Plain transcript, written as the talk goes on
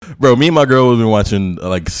Bro, me and my girl have been watching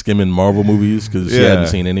like skimming Marvel movies because she hadn't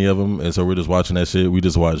seen any of them, and so we're just watching that shit. We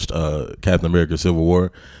just watched Captain America: Civil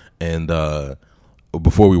War, and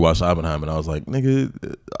before we watched Oppenheimer, and I was like,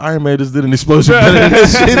 nigga, Iron Man just did an explosion better than that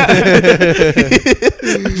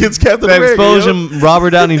shit against Captain that America. explosion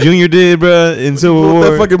Robert Downey Jr. did, bro, in Civil War.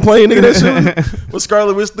 That fucking plane, nigga, that shit. When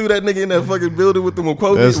Scarlet Witch threw that nigga in that fucking building with the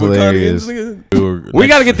That's hilarious. nigga. We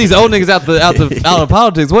got to get these old niggas out of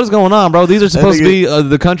politics. What is going on, bro? These are supposed to be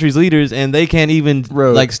the country's leaders, and they can't even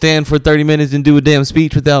like stand for 30 minutes and do a damn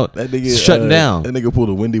speech without shutting down. That nigga pulled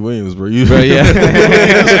a Wendy Williams, bro. Yeah,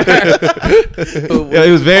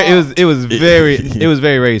 it was very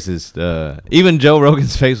racist. Even Joe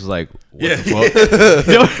Rogan's face was like, what the fuck?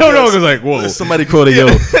 Joe Rogan was like, whoa. Somebody quoted, yo,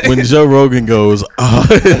 when Joe Rogan goes,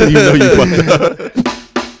 you know you fucked up.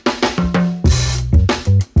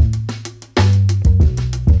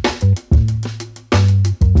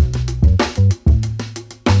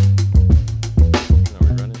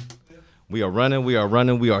 We are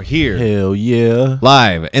running, we are here. Hell yeah.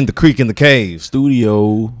 Live in the creek in the cave.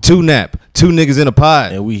 Studio. Two niggas in a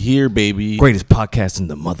pod. And we here, baby. Greatest podcast in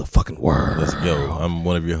the motherfucking world. Let's go. I'm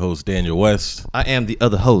one of your hosts, Daniel West. I am the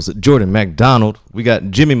other host, Jordan McDonald. We got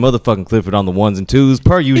Jimmy motherfucking Clifford on the ones and twos,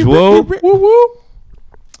 per usual. Woo woo.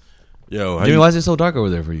 Yo, Jimmy, why is it so dark over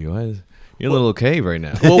there for you? You're in a little cave right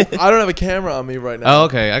now. Well, I don't have a camera on me right now. Oh,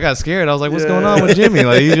 okay. I got scared. I was like, what's going on with Jimmy?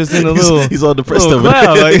 Like, he's just in a little... He's all depressed over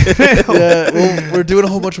cloud. Like, yeah, well, we're doing a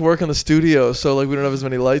whole bunch of work on the studio, so like we don't have as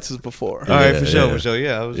many lights as before. All right, for sure.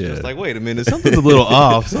 Yeah, I was just like, wait a minute. Something's a little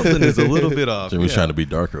off. Something is a little bit off. Jimmy's trying to be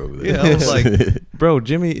darker over there. Yeah, I was like, bro,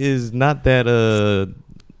 Jimmy is not that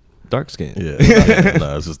dark skin. Yeah,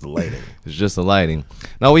 no, it's just the lighting. It's just the lighting.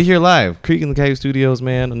 Now we here live, Creek in the Cave Studios,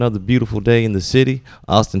 man. Another beautiful day in the city,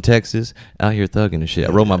 Austin, Texas. Out here thugging and shit.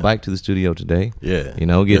 I rode my bike to the studio today. Yeah, you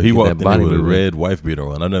know, he walked that body in with movement. a red wife beater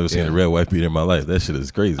on. I've never seen a red wife beater in my life. That shit is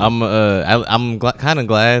crazy. I'm kind of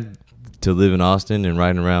glad to live in Austin and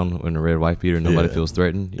riding around in a red wife beater. Nobody feels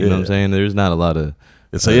threatened. You know what I'm saying? There's not a lot of.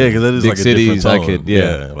 So because that is like a cities, different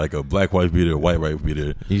tone. Like a black wife beater, a white wife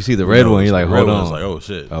beater. You see the red one, you're like, hold on. It's like, oh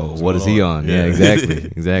shit. Oh, what is he on? Yeah,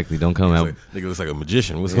 exactly. Don't come out. Nigga looks like a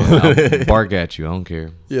magician. What's going on? I'll bark at you. I don't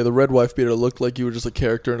care. Yeah, the red wife beater looked like you were just a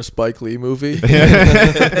character in a Spike Lee movie.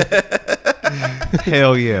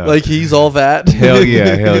 Hell yeah. Like he's all that. Hell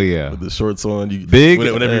yeah. With the shorts on.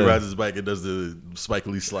 Whenever he rides his bike, it does the Spike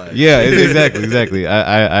Lee slide. Yeah, exactly.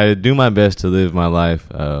 I do my best to live my life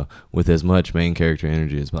with as much main character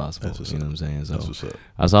energy as possible. You know what I'm saying? So that's what's up.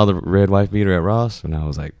 I saw the red wife beater at Ross, and I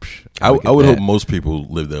was like, I would hope most people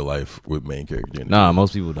live their life with main character energy. Nah,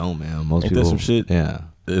 most people don't, man. Most people. That some shit? Yeah.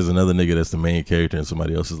 There's another nigga that's the main character in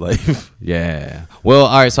somebody else's life. Yeah. Well,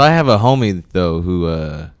 all right. So I have a homie though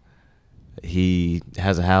who he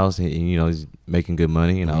has a house and he's making good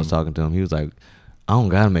money, and I was talking to him. He was like, I don't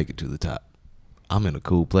gotta make it to the top. I'm in a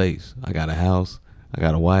cool place. I got a house. I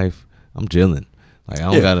got a wife. I'm chilling. Like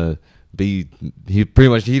I don't gotta be. He pretty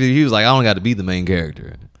much he was like, I don't got to be the main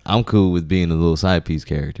character. I'm cool with being a little side piece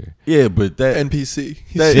character. Yeah, but that NPC.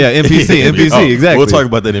 NPC, exactly. We'll talk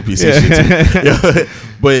about that NPC shit too.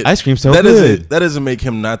 But ice cream so that good. That doesn't make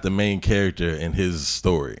him not the main character in his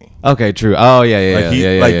story. Okay, true. Oh yeah.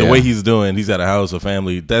 The way he's doing, he's got a house, a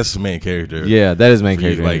family. That's the main character. Yeah, that is main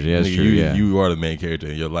character. Like, that's nigga, true. You are the main character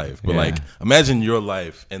in your life. But like, imagine your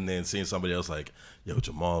life and then seeing somebody else like, yo,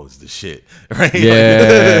 Jamal is the shit, right?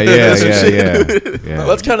 Yeah. Well,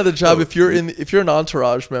 that's kind of the job. If you're an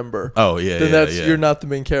entourage member, then you're not the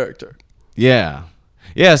main character. Yeah.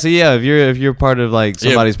 So if you're part of like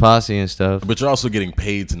somebody's posse and stuff, but you're also getting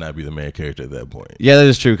paid to not be the main character at that point. Yeah, that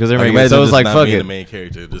is true because they're like, making so it's like not fuck being it. The main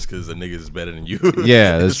character just because the nigga is better than you.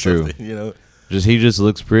 Yeah, that's true. You know, he just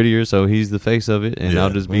looks prettier, so he's the face of it, and I'll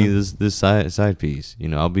just be this side piece.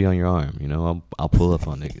 I'll be on your arm. I'll pull up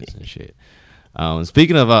on niggas and shit.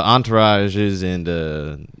 Speaking of entourages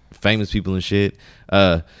and famous people and shit,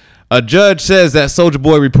 a judge says that Soulja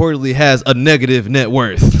Boy reportedly has a negative net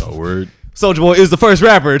worth. Oh, word. Soulja Boy is the first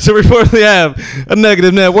rapper to reportedly have a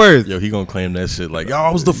negative net worth. Yo, he gonna claim that shit like, yo, I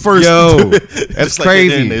was the first. Yo, that's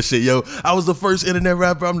crazy. That shit, yo, I was the first internet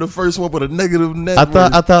rapper. I'm the first one with a negative net I worth.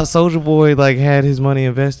 thought Soulja Boy like had his money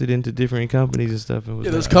invested into different companies and stuff. And was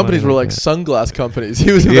those companies were like sunglass companies. He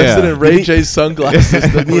was invested in Ray J's sunglasses.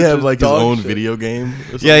 He had like his own video game.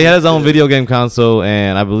 Yeah, he had his own video game console,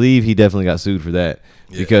 and I believe he definitely got sued for that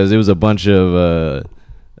because it was a bunch of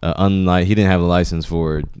he didn't have a license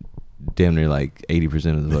for damn near like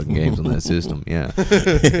 80% of the fucking games on that system. Yeah.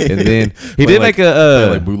 And then he did make a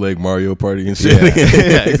like bootleg Mario Party and shit.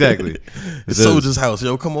 Yeah, exactly. It's Soulja's house,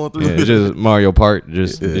 yo, come on through. Yeah, it's just Mario Part,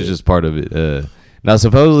 it's just part of it. Now,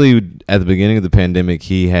 supposedly at the beginning of the pandemic,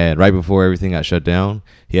 he had, right before everything got shut down,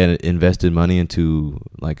 he had invested money into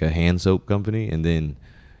like a hand soap company, and then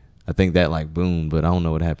I think that like boomed, but I don't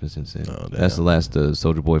know what happened since then. Oh, that's the last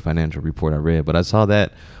Soulja Boy financial report I read, but I saw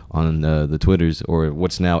that on the Twitters, or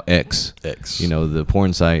what's now X, the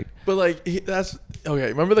porn site. But like that's okay.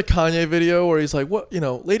 Remember the Kanye video where he's like, "What?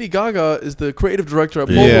 Lady Gaga is the creative director of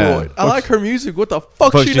Polaroid. Yeah. I like her music. What the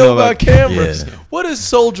fuck she know about cameras? Yeah. What does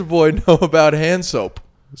Soulja Boy know about hand soap?"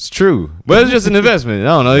 It's true, but it's just an investment. I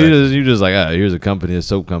don't know. You just like, here's a company, a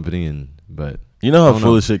soap company, but you know how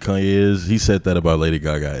full of shit Kanye is. He said that about Lady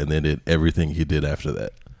Gaga, and then did everything he did after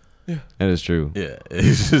that. Yeah, that is true. Yeah,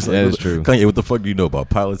 it's just that is true. Kanye, what the fuck do you know about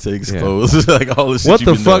politics, clothes, like all this shit? What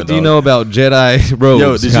the fuck do you know about Jedi robes?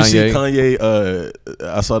 Yo, did you see Kanye?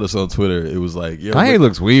 I saw this on Twitter. It was like, Kanye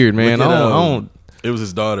looks weird, man. I don't. It was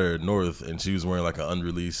his daughter North, and she was wearing like an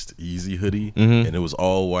unreleased Yeezy hoodie, and it was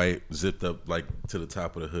all white, zipped up like to the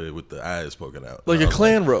top of the hood with the eyes poking out, like a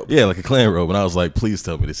Klan robe. Yeah, like a Klan robe. And I was like, please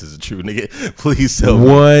tell me this isn't true, nigga. Please tell me.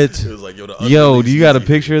 What? It was like, yo, do you got a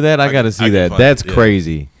picture of that? I got to see that. That's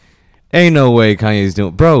crazy. Ain't no way Kanye's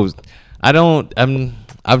doing, bro. I've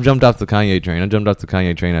jumped off the Kanye train. I jumped off the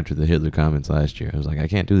Kanye train after the Hitler comments last year. I was like, I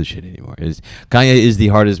can't do this shit anymore. Kanye is the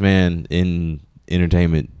hardest man in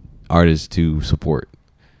entertainment artists to support.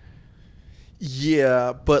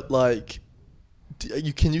 Yeah, but like,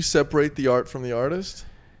 can you separate the art from the artist?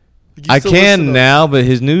 I can now, but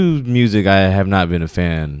his new music I have not been a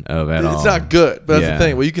fan of at all. It's not good, but that's the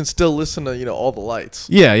thing. Well, you can still listen to All the Lights.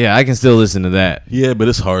 Yeah, I can still listen to that. Yeah, but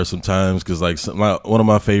it's hard sometimes because like one of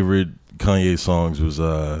my favorite Kanye songs was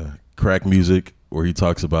 "Crack Music," where he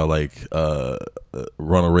talks about like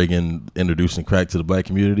Ronald Reagan introducing crack to the black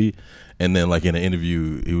community. And then, like, in an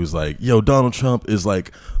interview, he was like, yo, Donald Trump is,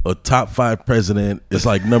 like, a top 5 president. It's,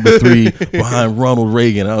 like, number 3 behind Ronald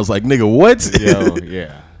Reagan. I was like, nigga, what? Yo,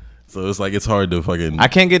 yeah. So it's, like, it's hard to fucking... I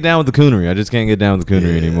can't get down with the coonery. I just can't get down with the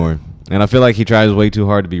coonery anymore. And I feel like he tries way too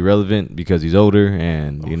hard to be relevant because he's older.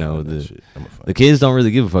 And, the kids don't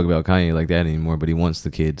really give a fuck about Kanye like that anymore. But he wants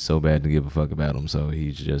the kids so bad to give a fuck about him. So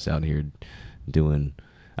he's just out here doing...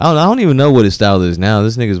 I don't even know what his style is now.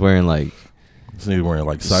 This nigga's wearing, like... This nigga wearing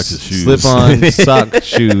like socks and shoes, slip-on sock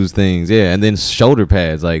shoes things, and then shoulder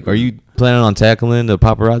pads. Like, are you planning on tackling the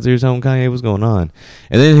paparazzi or something, Kanye? What's going on?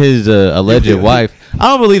 And then his alleged wife. I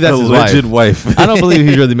don't believe that's his wife. I don't believe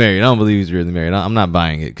he's really married. I'm not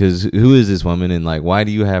buying it because who is this woman and like why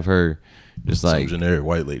do you have her just like some generic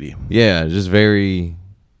white lady? Yeah, just very.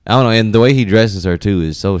 I don't know, and the way he dresses her too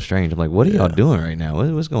is so strange. I'm like, what are y'all doing right now?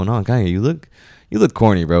 What's going on, Kanye? You look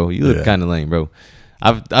corny, bro. You look kind of lame, bro.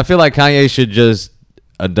 I feel like Kanye should just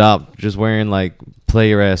adopt just wearing like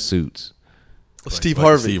player ass suits. Steve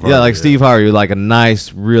Harvey. Steve Harvey, like a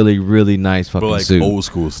nice, really, really nice fucking like suit. Old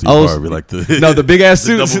school Steve Harvey, like the big ass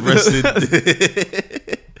suits, double-breasted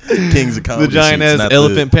Kings of comedy, the giant ass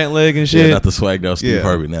elephant pant leg and shit. Yeah, not the swagged out Steve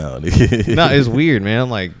Harvey now. No, it's weird, man. I'm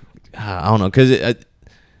like, I don't know, because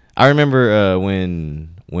I remember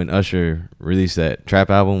when Usher released that trap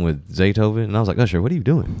album with Zaytoven, and I was like, Usher, what are you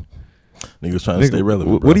doing? Niggas trying to stay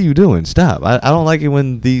relevant. What are you doing? Stop. I don't like it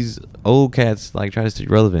when these old cats like try to stay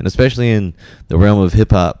relevant, especially in the realm of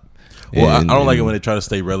hip hop. Well, I don't like it when they try to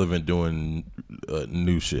stay relevant doing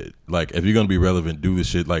new shit. Like, if you're gonna be relevant, do the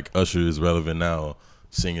shit like Usher is relevant now,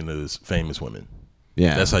 singing to famous women.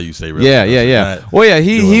 Yeah, that's how you stay relevant. Yeah. Well, yeah,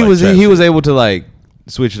 he was able to like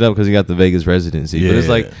switch it up because he got the Vegas residency. Yeah. But it's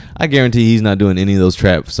like, I guarantee he's not doing any of those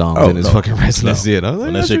trap songs in his fucking residency. No.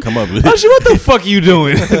 When that shit come up, Usher, what the fuck are you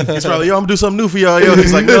doing? He's probably, yo, I'm gonna do something new for y'all. Yo,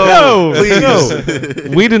 he's like, no, please.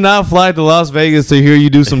 No. We did not fly to Las Vegas to hear you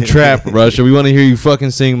do some trap, Russia. We want to hear you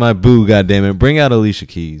fucking sing my boo, goddammit. Bring out Alicia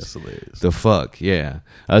Keys. That's hilarious. The fuck, yeah.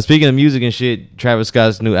 Speaking of music and shit, Travis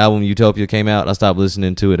Scott's new album Utopia came out. I stopped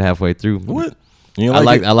listening to it halfway through. What? I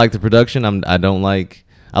like the production.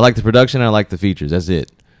 I like the production and I like the features. That's it.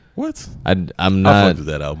 What? I'm not. I fucked with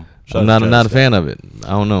that album. I'm not a fan of it.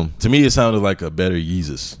 I don't know. To me, it sounded like a better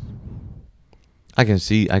Yeezus. I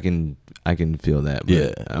can feel that.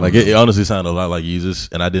 Yeah, like it honestly sounded a lot like Yeezus,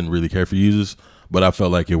 and I didn't really care for Yeezus, but I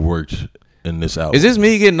felt like it worked in this album. Is this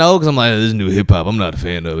me getting old? Because I'm like, this is new hip hop. I'm not a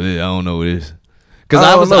fan of it. I don't know what it is. Because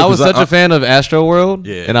I was such a fan of Astroworld,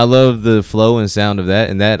 and I love the flow and sound of that.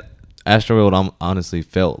 And that Astroworld honestly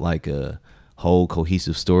felt like a whole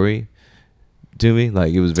cohesive story to me.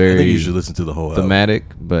 Like, it was very, I think you should listen to the whole thematic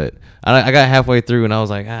album. But I got halfway through and I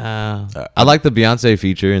was like, I like the Beyonce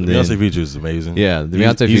feature. And the Beyonce feature is amazing. Yeah, the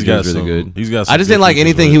Beyonce feature is really good. He's got I just didn't like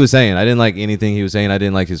anything he was saying. I didn't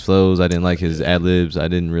like his flows. I didn't like his ad libs. I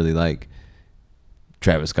didn't really like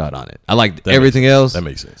Travis Scott on it. I liked everything else. That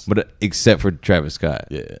makes sense. But except for Travis Scott.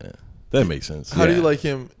 Yeah. That makes sense. How do you like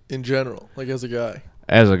him in general, like as a guy?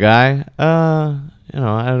 As a guy, I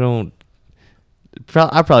don't.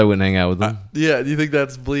 I probably wouldn't hang out with him. Do you think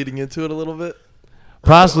that's bleeding into it a little bit?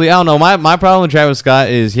 Possibly, I don't know. My problem with Travis Scott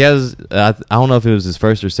is he has. I don't know if it was his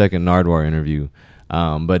first or second Nardwuar interview,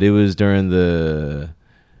 but it was during the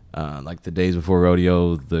like the days before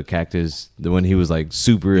rodeo, the Cactus, when he was like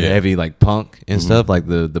super heavy like punk and stuff, like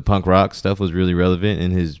the punk rock stuff was really relevant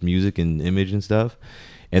in his music and image and stuff.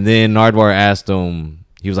 And then Nardwuar asked him.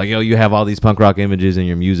 He was like, yo, you have all these punk rock images in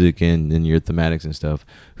your music and in your thematics and stuff.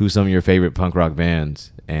 Who's some of your favorite punk rock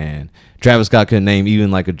bands? And Travis Scott couldn't name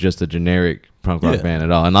even like just a generic punk rock band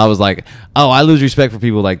at all. And I was like, oh, I lose respect for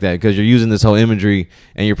people like that because you're using this whole imagery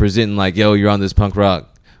and you're presenting like, yo, you're on this punk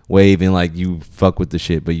rock wave and like you fuck with the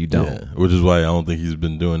shit, but you don't. Yeah, which is why I don't think he's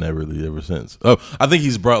been doing that really ever since. Oh, I think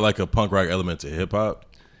he's brought like a punk rock element to hip hop.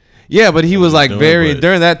 Yeah, but he was like during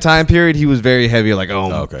that time period, he was very heavy, like,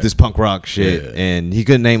 this punk rock shit. Yeah. And he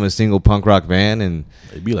couldn't name a single punk rock band. And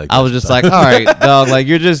it'd be like I was just like, all right, dog, like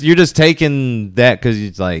you're just taking that because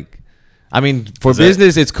it's like, I mean, for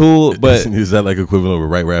business, it's cool, but. Is that like equivalent of a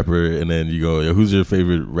right rapper? And then you go, yo, who's your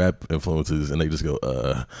favorite rap influences? And they just go,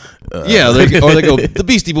 yeah, or they go, the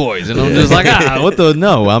Beastie Boys. And I'm just like, what the,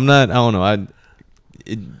 no, I'm not, I don't know.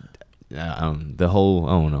 The whole,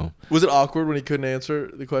 I don't know. Was it awkward when he couldn't answer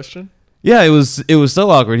the question? Yeah, it was so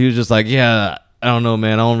awkward. He was just like, yeah, I don't know,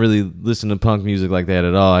 man. I don't really listen to punk music like that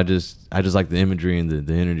at all. I just like the imagery and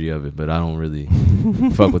the energy of it, but I don't really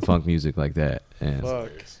fuck with punk music like that. And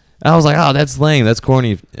I was like, oh, that's lame. That's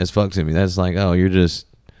corny as fuck to me. That's like, oh, you're just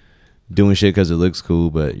doing shit because it looks cool,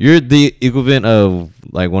 but you're the equivalent of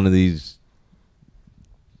like one of these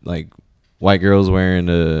like white girls wearing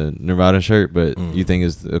a Nirvana shirt, but you think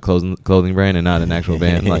it's a clothing brand and not an actual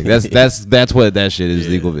band. Like that's what that shit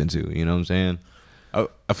is equivalent to. You know what I'm saying?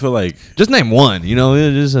 I feel like just name one. You know,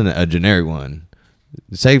 just a generic one.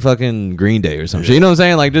 Say fucking Green Day or some shit. You know what I'm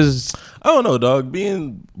saying? Like just I don't know, dog.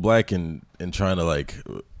 Being black and trying to like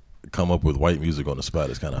come up with white music on the spot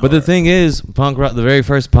is kind of hard. But the thing is, punk rock, the very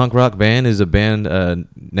first punk rock band is a band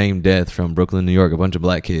named Death from Brooklyn, New York, a bunch of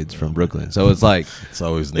black kids from Brooklyn. So it's like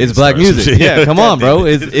it's black music. Yeah, come on, bro.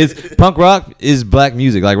 It's punk rock is black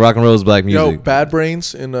music. Like rock and roll is black music. Yo, Bad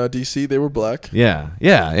Brains in DC, they were black. Yeah.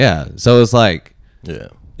 So it's like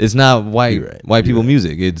it's not white people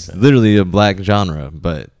music. It's literally a black genre.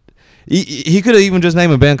 But he could have even just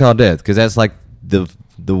named a band called Death because that's like the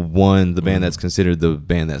band that's considered the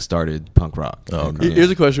band that started punk rock.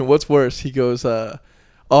 Here's a question: what's worse? He goes, I'm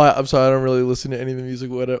sorry, I don't really listen to any of the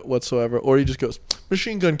music whatsoever. Or he just goes,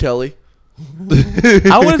 Machine Gun Kelly.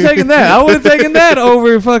 I would have taken that. I would have taken that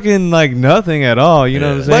over fucking like nothing at all. You know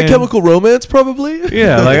what I'm saying? My Chemical Romance, probably.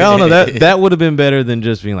 Yeah, like I don't know, that would have been better than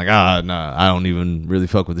just being like, nah, I don't even really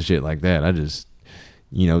fuck with the shit like that. I just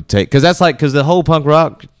take because that's like because the whole punk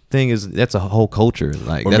rock thing that's a whole culture.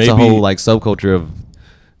 Like that's a whole like subculture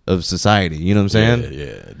of society. You know what I'm saying?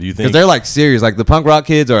 Yeah. Do you think because they're like serious? Like the punk rock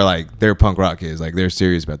kids are like they're punk rock kids. Like they're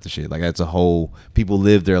serious about the shit. Like that's a whole people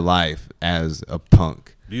live their life as a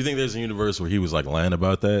punk. Do you think there's a universe where he was like lying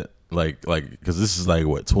about that? Like because this is like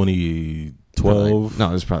what 2012? No,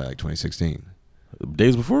 this is probably like 2016.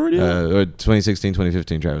 Days before Rodeo? Or 2016,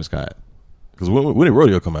 2015. Travis Scott. Because when did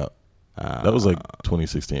Rodeo come out? That was like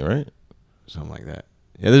 2016, right? Something like that.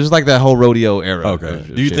 Yeah, there's like that whole Rodeo era. Okay.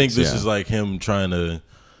 Do you think this is like him trying to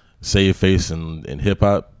save face in hip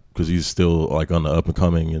hop because he's still like on the up and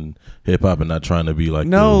coming in hip hop and not trying to be like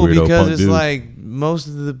the weirdo because punk it's dude? Like most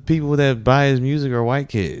of the people that buy his music are white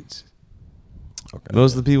kids. Okay.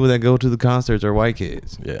 Most of the people that go to the concerts are white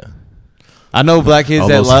kids. Yeah. I know black kids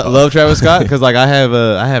that love Travis Scott because like I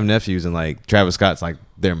have nephews and like Travis Scott's like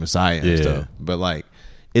their messiah and stuff. But like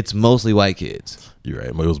it's mostly white kids. You're right.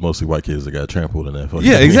 It was mostly white kids that got trampled in that fucking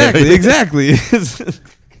Yeah, exactly.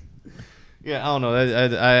 Yeah, I don't know.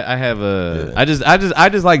 I have a. Yeah. I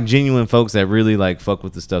just like genuine folks that really like fuck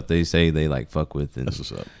with the stuff they say they like fuck with. And, that's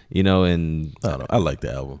what's up. You know, and I don't know. I like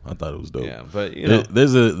the album. I thought it was dope. Yeah, but you know,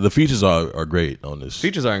 the features are great on this.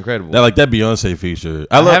 Features are incredible. That Beyonce feature.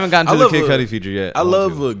 I haven't gotten to the Kid Cudi feature yet. I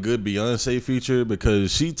love a good Beyonce feature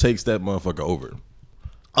because she takes that motherfucker over.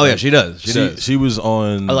 Oh yeah, she does. She was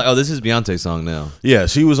on. I was like, this is Beyonce's song now. Yeah,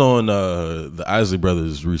 she was on the Isley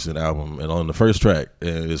Brothers' recent album, and on the first track,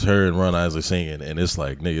 it's her and Ron Isley singing, and it's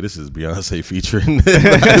like, nigga, this is Beyonce featuring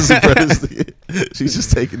the Isley Brothers. She's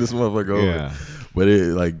just taking this motherfucker over. But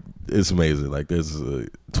it's amazing. Like there's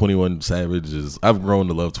 21 Savage is. I've grown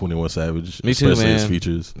to love 21 Savage, me too, especially man. his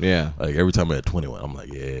features. Yeah, like every time I'm at 21, I'm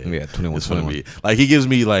like, yeah, 21. It's gonna be like he gives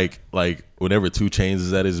me like whenever 2 Chainz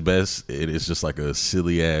is at his best, it's just like a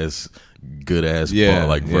silly ass, good ass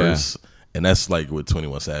verse, And that's like what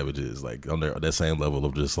 21 Savage is, like on that same level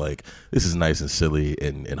of just like, this is nice and silly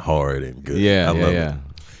and hard and good. Yeah, I love it.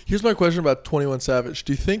 Here's my question about 21 Savage.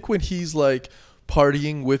 Do you think when he's like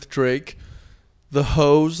partying with Drake, the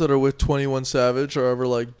hoes that are with 21 Savage are ever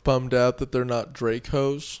like bummed out that they're not Drake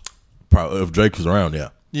hoes? Probably, if Drake was around, yeah.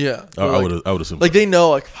 Yeah. I would assume. Like they know,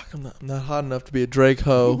 like, fuck, I'm not hot enough to be a Drake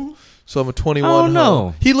hoe, so I'm a 21 hoe.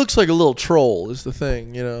 No. He looks like a little troll is the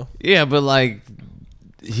thing, you know? Yeah, but like...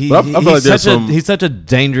 I feel like he's such a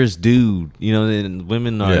dangerous dude, you know. And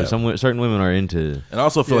women are certain women are into, and I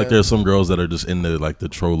also feel like there's some girls that are just into like the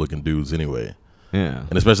troll looking dudes anyway. Yeah,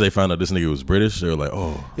 and especially they found out this nigga was British, they're like,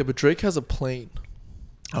 oh, yeah. But Drake has a plane.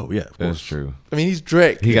 Oh yeah, of that's course. true. I mean, he's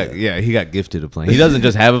Drake. He got gifted a plane. He doesn't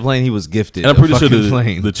just have a plane; he was gifted. And I'm pretty sure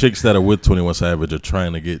plane. the chicks that are with 21 Savage are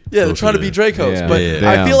trying to get. Yeah, they're trying to be Drake hoes, but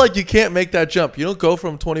I feel like you can't make that jump. You don't go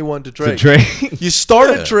from 21 to Drake. You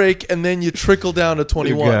start at Drake and then you trickle down to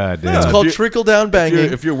 21. It's called trickle down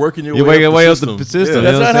banging. If you're working your way up the system,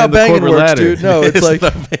 that's not how banging works, dude. No, it's like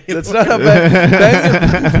that's not how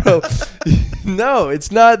banging. Bro. No,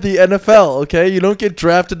 it's not the NFL. Okay, you don't get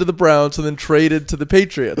drafted to the Browns and then traded to the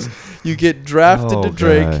Patriots. You get drafted to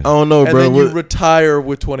Drake. I don't know, bro. And then you retire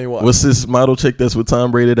with 21. What's this model chick that's with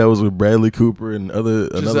Tom Brady that was with Bradley Cooper and another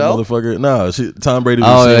motherfucker? No, Tom Brady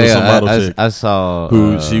was with some model chick. I saw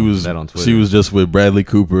that on Twitter. She was just with Bradley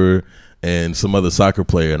Cooper and some other soccer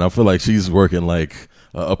player, and I feel like she's working like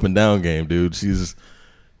an up and down game, dude.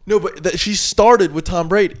 No, but she started with Tom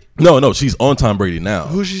Brady. No, she's on Tom Brady now.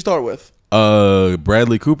 Who'd she start with?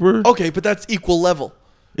 Bradley Cooper. Okay, but that's equal level.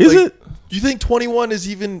 Is it? You think 21 is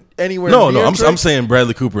even anywhere near Drake? I'm saying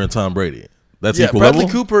Bradley Cooper and Tom Brady. That's equal Bradley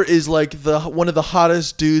level? Cooper is like one of the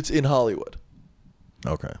hottest dudes in Hollywood.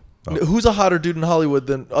 Okay. Who's a hotter dude in Hollywood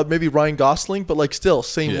than maybe Ryan Gosling, but like still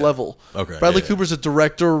same level. Okay. Bradley Cooper's a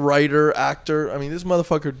director, writer, actor. I mean, this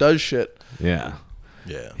motherfucker does shit. Yeah.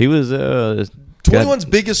 Yeah. He was 21's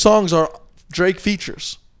biggest songs are Drake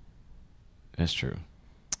features. That's true.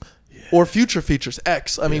 Or future features.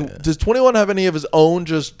 X. I mean, does 21 have any of his own?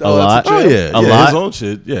 Just a lot. Oh yeah, a lot. His own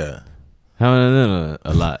shit. Yeah. How many?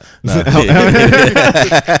 A lot. How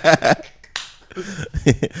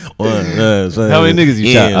many niggas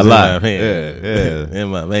you shot? A lot. Yeah. In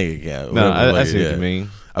my bank account. No, I see what you mean.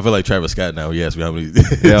 I feel like Travis Scott now. He asked me how many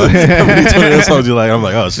 21 songs you like. I'm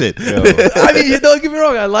like, oh shit. I mean, don't get me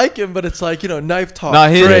wrong. I like him, but it's like, Knife Talk. No,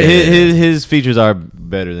 his features are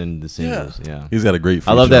better than the singles. Yeah. He's got a great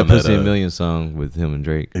feature. I love that Pussy a Million song with him and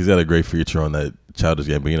Drake. He's got a great feature on that Childish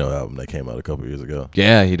Gambino album that came out a couple years ago.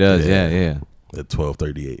 Yeah, he does. Yeah. At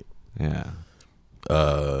 12:38. Yeah.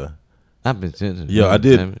 I've been sitting. Yo, I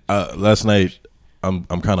did last night. I'm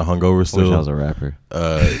kind of hungover still. I wish I was a rapper.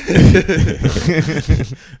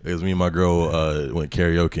 Because me and my girl went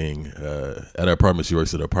karaokeing at our apartment. She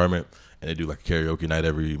works at an apartment, and they do like a karaoke night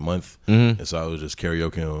every month. Mm-hmm. And so I was just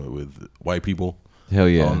karaokeing with white people. Hell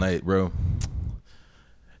yeah, all night, bro.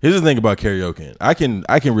 Here's the thing about karaoke. I can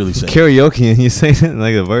really sing. Karaoke, you say that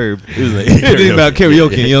like a verb. Here's the thing about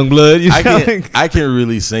karaoke, young blood. I can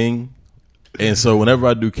really sing, and so whenever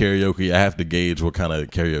I do karaoke, I have to gauge what kind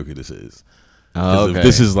of karaoke this is. Oh, okay. If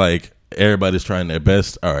this is like everybody's trying their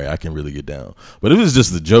best, all right, I can really get down. But if it's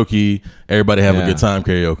just the jokey, everybody have a good time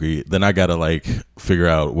karaoke, then I gotta like figure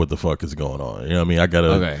out what the fuck is going on. You know what I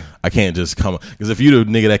mean? I can't just come, because if you the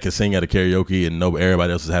nigga that can sing at a karaoke and know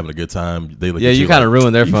everybody else is having a good time, they look at you kind of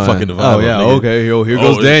ruin their fun. Fucking the vibe. Oh yeah, okay, yo, here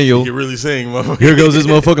goes Daniel. You can really sing, motherfucker. Here goes this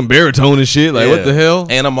motherfucking baritone and shit. Like what the hell?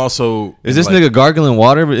 And I'm also is this nigga gargling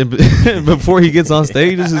water before he gets on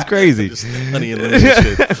stage? This is crazy. Just honey and lemon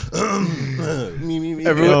shit.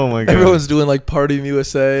 Oh my God. Everyone's doing like Party in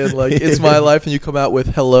USA and like It's My Life, and you come out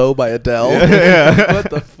with Hello by Adele. Yeah. What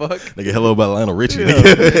the fuck? Nigga, Hello by Lionel Richie.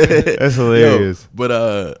 That's hilarious.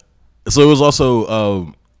 But so it was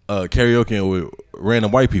also karaoke with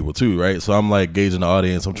random white people too, right? So I'm like gauging the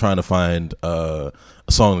audience. I'm trying to find a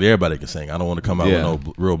song that everybody can sing. I don't want to come out with no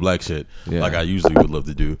real black shit like I usually would love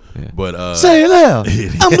to do. Yeah. But say it loud.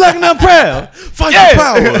 I'm black and I'm proud. Fight the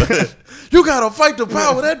power. You gotta fight the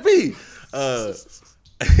power that be.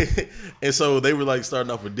 And so they were like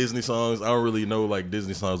starting off with Disney songs. I don't really know like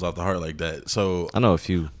Disney songs off the heart like that. So I know a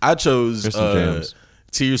few. I chose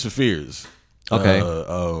Tears for Fears. Okay.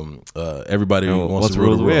 Everybody wants to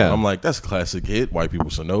rule the world. I'm like, that's a classic hit. White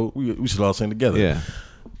people should know. We should all sing together. Yeah.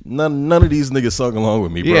 None of these niggas sung along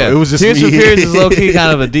with me, bro. Yeah, it was just Tears me. for Fears is low key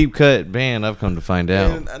kind of a deep cut band. I've come to find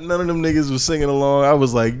out. And none of them niggas was singing along. I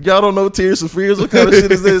was like, y'all don't know Tears for Fears? What kind of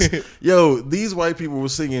shit is this? Yo, these white people were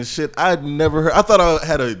singing shit I'd never heard. I thought I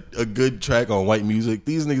had a good track on white music.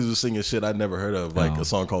 These niggas were singing shit I'd never heard of, like a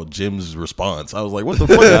song called Jim's Response. I was like, what the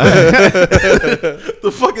fuck?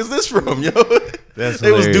 The fuck is this from, yo?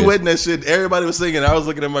 They was duetting that shit. Everybody was singing. I was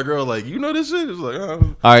looking at my girl like, you know this shit? It was like,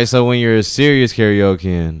 oh. All right, so when you're a serious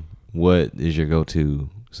karaokeing, what is your go-to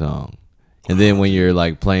song? And then when you're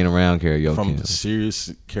like playing around karaoke, from the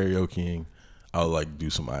serious karaokeing, I'll like do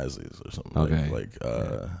some Isleys or something. Okay.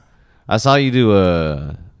 I saw you do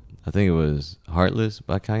I think it was Heartless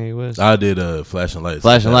by Kanye West. I did Flashing Lights.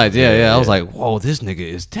 Flashing Lights, yeah. I was like, whoa, this nigga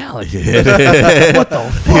is talented. Yeah. What the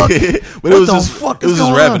fuck? But it was just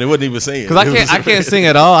rapping. It wasn't even singing. Because I can't sing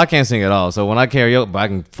at all. I can't sing at all. So when I karaoke, but I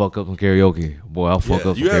can fuck up some karaoke. Boy, I'll fuck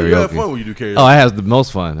up some karaoke. You have fun when you do karaoke. Oh, I have the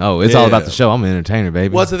most fun. Oh, it's all about the show. I'm an entertainer,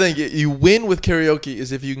 baby. What's the thing? You win with karaoke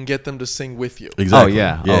is if you can get them to sing with you. Exactly. Oh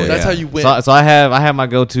yeah. That's how you win. So I have my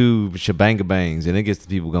go-to shebanga bangs, and it gets the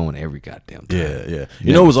people going every goddamn time. Yeah.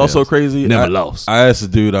 You know what was also crazy? Never lost. I asked the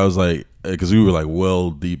dude, I was like, because we were like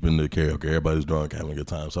well deep into karaoke. Everybody's drunk, having a good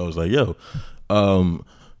time. So I was like, yo,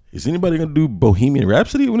 is anybody gonna do Bohemian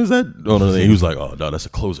Rhapsody? When is that? Oh no, he was like, oh no, that's a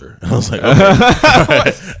closer. And I was like,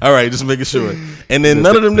 okay. all right, just making sure. And then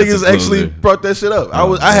none of them niggas actually brought that shit up.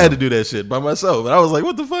 I had to do that shit by myself, and I was like,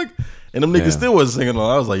 what the fuck? And them niggas still wasn't singing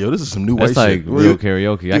along. I was like, yo, this is some new white like shit. Real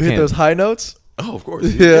karaoke. You hit those high notes? Oh, of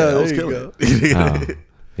course. Yeah, I was there you killing go. it.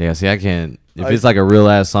 Yeah, see, I can't. If it's like a real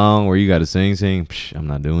ass song where you got to sing, I'm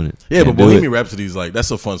not doing it. Yeah, Can't but do Bohemian Rhapsody is like,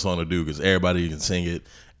 that's a fun song to do because everybody can sing it,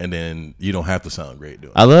 and then you don't have to sound great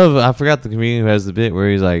doing it. I forgot the comedian who has the bit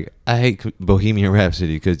where he's like, I hate Bohemian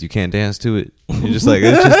Rhapsody because you can't dance to it. You're just like,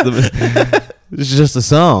 it's just a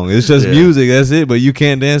song. It's just music. That's it. But you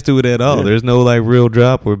can't dance to it at all. There's no like real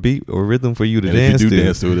drop or beat or rhythm for you to dance to. If you do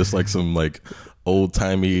dance to it, it's like some like old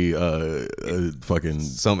timey fucking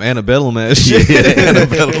some antebellum ass shit.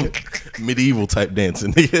 Antebellum medieval type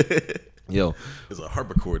dancing. Yo, there's a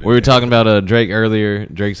harpsichord. We were talking about Drake earlier.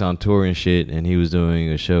 Drake's on tour and shit, and he was doing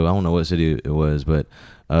a show. I don't know what city it was, but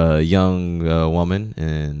a young woman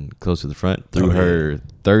and close to the front threw her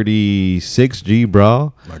 36G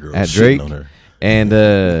bra at Drake, on her. And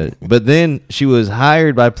but then she was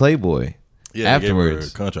hired by Playboy. Yeah,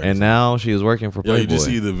 afterwards, and now she is working for Playboy. Yo, you just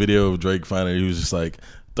see the video of Drake finding. He was just like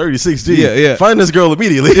 36G. Yeah. Find this girl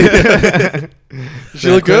immediately. She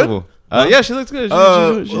look good. Yeah, she looks good.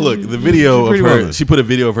 Look, the video of her. Well. She put a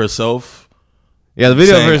video of herself. Yeah, the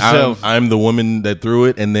video of herself. I'm the woman that threw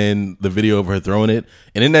it, and then the video of her throwing it.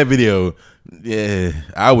 And in that video, yeah,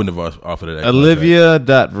 I wouldn't have offered it.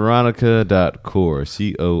 Olivia.veronica.core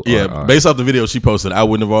CORR. Yeah, based off the video she posted, I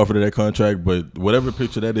wouldn't have offered her that contract. But whatever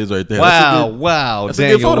picture that is right there. Wow,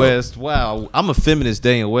 Daniel West. Wow, I'm a feminist,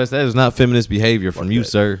 Daniel West. That is not feminist behavior from you,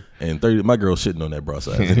 sir. And 30, my girl shitting on that bra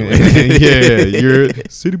size. Anyway. Yeah, you're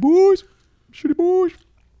city boys.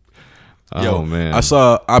 Yo, man, I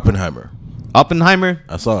saw Oppenheimer.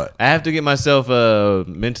 I saw it. I have to get myself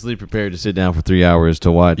mentally prepared to sit down for 3 hours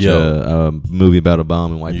to watch a movie about a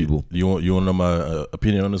bomb and white people. You want to know my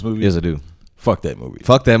opinion on this movie? Yes, I do. Fuck that movie.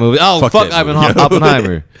 Oh, fuck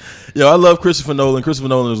Oppenheimer. Yo, I love Christopher Nolan. Christopher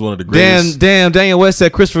Nolan is one of the greatest. Damn, Daniel West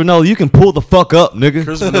said Christopher Nolan, you can pull the fuck up, nigga.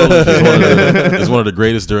 Christopher Nolan is one of the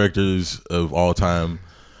greatest directors of all time.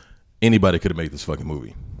 Anybody could have made this fucking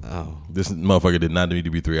movie. Oh. This motherfucker did not need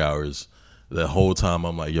to be 3 hours. The whole time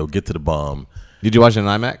I'm like, yo, get to the bomb. Did you watch it in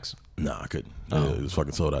IMAX? Nah, I couldn't. It was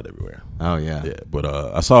fucking sold out everywhere. Oh, yeah. Yeah, but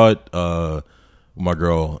I saw it with my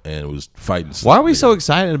girl and was fighting. Why are we so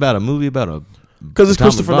excited about a movie about a... Because it's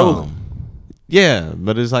Christopher Nolan. Yeah,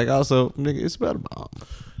 but it's like also, nigga, it's about a bomb.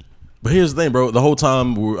 But here's the thing, bro. The whole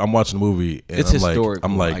time I'm watching the movie, and it's historical.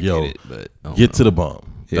 I'm like, yo, get get to the bomb.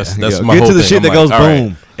 Yeah. That's my get whole to the thing. shit I'm that like, goes boom.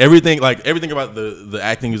 Right. Everything about the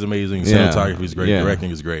acting is amazing. Cinematography is great.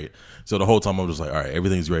 Directing is great. So the whole time I'm just like, all right,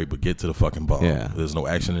 everything's great, but get to the fucking bomb. Yeah. There's no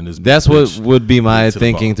action in this. That's what would be my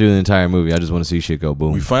thinking through the entire movie. I just want to see shit go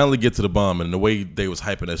boom. We finally get to the bomb, and the way they was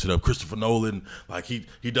hyping that shit up, Christopher Nolan, like he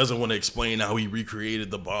doesn't want to explain how he recreated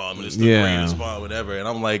the bomb, and it's the greatest bomb, whatever. And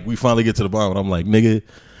I'm like, we finally get to the bomb, and I'm like, nigga.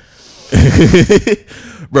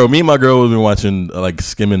 Bro, me and my girl have been watching like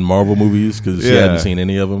skimming Marvel movies because she hadn't seen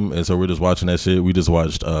any of them, and so we're just watching that shit. We just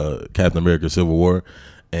watched Captain America: Civil War,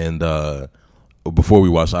 and before we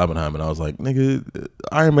watched Oppenheimer, and I was like, nigga,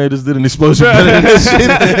 Iron Man just did an explosion better than that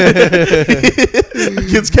shit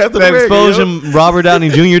against Captain America. That explosion Robert Downey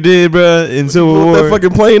Jr. did, bro, in Civil War. That fucking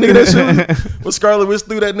plane, nigga, that shit. When Scarlet Witch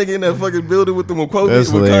threw that nigga in that fucking building with the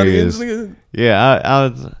Wakandians. Yeah,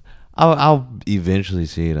 I'll eventually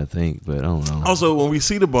see it, I think, but I don't know. Also, when we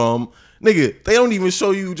see the bomb, nigga, they don't even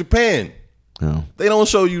show you Japan. No. They don't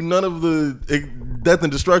show you none of the death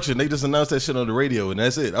and destruction. They just announced that shit on the radio, and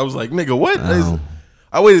that's it. I was like, nigga, what?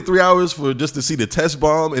 I waited 3 hours for just to see the test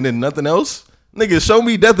bomb and then nothing else. Nigga, show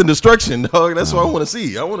me death and destruction, dog. That's what I want to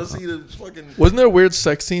see. I want to see the fucking. Wasn't there a weird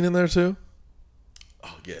sex scene in there too?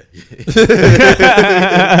 Oh yeah.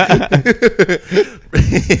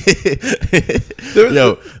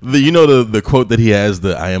 Yo, the quote that he has,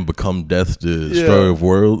 the "I am become death, destroyer of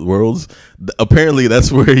worlds." Apparently,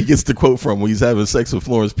 that's where he gets the quote from when he's having sex with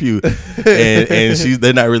Florence Pugh, and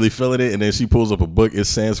they're not really feeling it, and then she pulls up a book. It's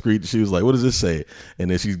Sanskrit. She was like, "What does this say?" And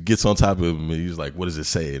then she gets on top of him, and he's like, "What does it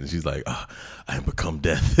say?" And she's like, "I am become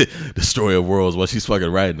death, destroyer of worlds." While she's fucking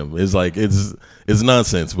writing them, it's like it's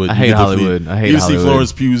nonsense. But I hate Hollywood. I hate you Hollywood. see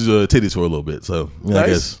Florence Pugh's titties for a little bit, so yeah, Nice. I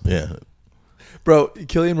guess yeah. Bro,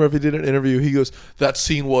 Cillian Murphy did an interview. He goes, "That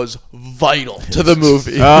scene was vital to the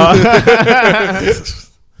movie."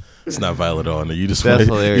 It's not violent at all. You just That's wanted,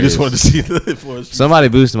 hilarious. you just wanted to see the Florence Pugh. Somebody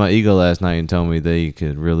boosted my ego last night and told me they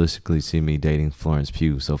could realistically see me dating Florence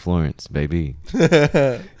Pugh. So Florence, baby.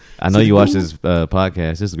 I know you watch this podcast.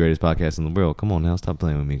 This is the greatest podcast in the world. Come on now, stop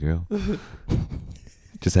playing with me, girl.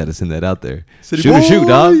 Just had to send that out there. City Shoot,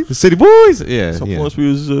 dog. The City Boys. Yeah, So yeah. Florence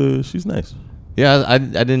Pugh is she's nice. Yeah, I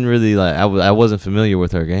didn't really like. I wasn't familiar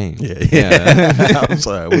with her game. Yeah. I'm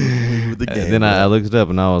sorry. With the game, And then I looked it up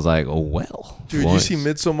and I was like, oh well. Dude, Florence. you see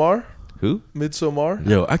Midsommar? Who? Midsommar?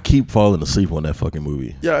 Yo, I keep falling asleep on that fucking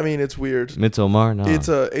movie. Yeah, I mean, it's weird. Midsommar? No. It's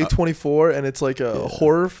a A24, and it's like a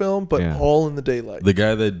horror film, but Yeah. all in the daylight. The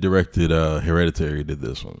guy that directed Hereditary did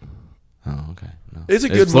this one. Oh, okay. No. It's a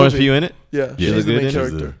Is good Florence movie. Pugh in it? Yeah, Yeah, she's the main good in it?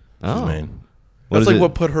 character. Oh. Man. What That's is like it?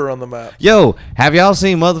 what put her on the map. Yo, have y'all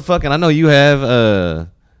seen motherfucking? I know you have.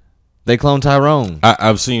 They Clone Tyrone.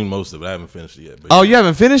 I've seen most of it. I haven't finished it yet. But Oh, you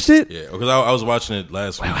haven't finished it? yeah, because I was watching it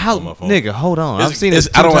last week How, on my phone. nigga? Hold on. I've seen it two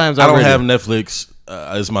I don't, times I don't already. have Netflix.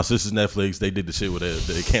 It's my sister's Netflix. They did the shit where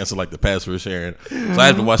they canceled like the password sharing, so I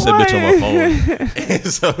have to watch that bitch on my phone. And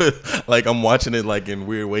so like I'm watching it like in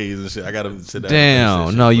weird ways and shit. I gotta sit down. and Damn,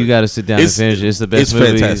 finish no, that you shit. got to sit down and finish it. It's the best it's movie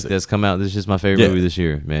fantastic. that's come out. This is just my favorite Yeah. movie this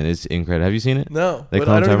year, man. It's incredible. Have you seen it? No, They but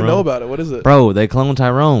Clone I don't even Tyrone? know about it. What is it? Bro, They Clone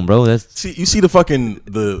Tyrone, bro. That's See, you see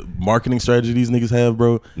the marketing strategy these niggas have,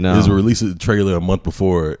 bro. No. Is release a trailer a month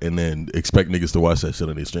before and then expect niggas to watch that shit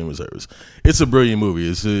on their streaming service. It's a brilliant movie.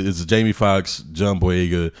 It's Jamie Foxx, John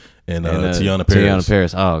Boyega, and Tiana Paris. Tiana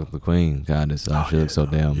Paris. Oh, the queen, goddess. Oh, she looks so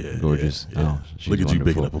damn Yeah, gorgeous. yeah, yeah. Oh, she's Look at you wonderful.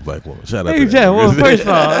 bigging up a black woman. Shout out Hey, to yeah,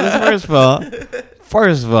 that. well,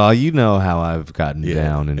 first of all, you know how I've gotten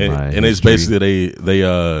down in my and it's history.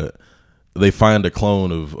 basically they find a clone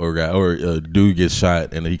of or a dude gets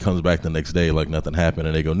shot and he comes back the next day like nothing happened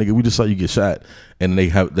and they go, nigga, we just saw you get shot, and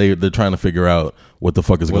they're trying to figure out what the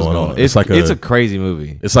fuck is going on. It's a crazy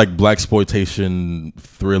movie. It's like blaxploitation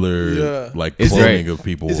thriller, like It's cloning great. of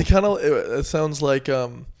people. Is it kind of? It sounds like.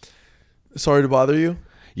 Sorry to bother you.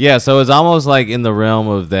 Yeah, so it's almost like in the realm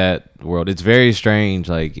of that world. It's very strange,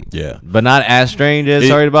 like but not as strange as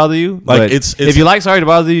Sorry to Bother You. Like but it's if you like Sorry to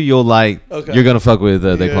Bother You, you'll like. Okay. You're gonna fuck with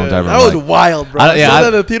They Clone Tyrone. That was like, wild, bro. I saw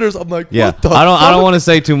that in the theaters. I'm like, what the I don't fuck? want to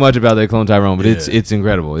say too much about They Clone Tyrone, but it's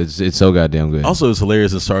incredible. It's so goddamn good. Also, it's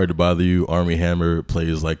hilarious and Sorry to Bother You. Armie Hammer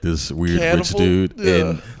plays like this weird rich Cannibal? dude, Yeah.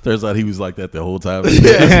 and turns out he was like that the whole time. This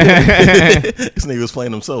nigga was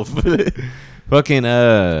playing himself. Fucking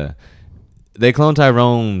They Clone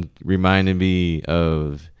Tyrone reminded me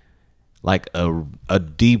of like a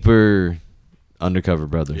deeper Undercover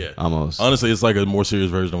Brother. Yeah. Almost. Honestly, it's like a more serious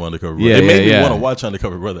version of Undercover Brother. Yeah, It made me yeah. want to watch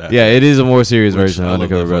Undercover Brother. After. Yeah, it is a more serious Which version I of love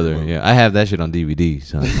Undercover that Brother. fucking movie. Yeah, I have that shit on DVD.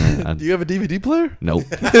 So Do you have a DVD player? nope,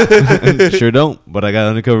 sure don't. But I got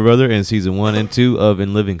Undercover Brother and season 1 and 2 of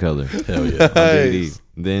In Living Color Hell yeah. on DVD. Nice.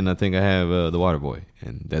 Then I think I have The Waterboy,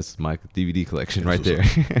 and that's my DVD collection right there.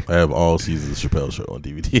 I have all seasons of Chappelle Show on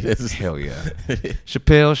DVD. That's Hell yeah,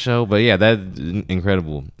 Chappelle Show. But yeah, that's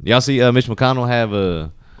incredible. Y'all see Mitch McConnell have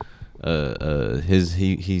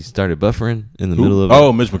he started buffering in the middle of it.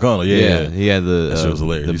 Oh, Mitch McConnell. Yeah. He had That shit was the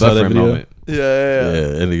hilarious. You saw that buffering video? moment.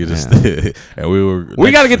 Yeah. And nigga just and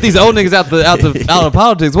We got to get these old niggas out of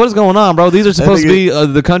politics. What is going on, bro? These are supposed to be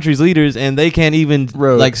the country's leaders, and they can't even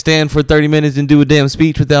like stand for 30 minutes and do a damn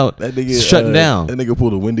speech without that nigga shutting down. That nigga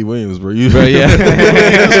pulled a Wendy Williams, bro. Bro, yeah.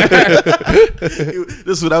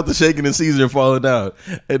 Just without the shaking and Caesar falling down.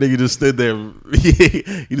 That nigga just stood there.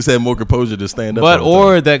 He just had more composure to stand up. But all the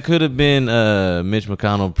time. or that could have been Mitch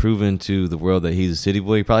McConnell proving to the world that he's a city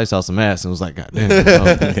boy. He probably saw some ass and was like, God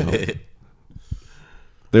damn.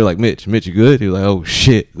 They're like, Mitch, you good? He was like, oh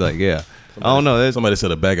shit. Like, yeah. I don't know. Somebody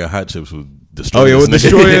said a bag of hot chips would destroy. Oh, yeah, this would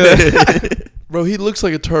destroy nigga. Bro, he looks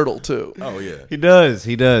like a turtle too. Oh yeah, he does.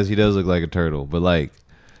 He does look like a turtle, but like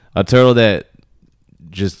a turtle that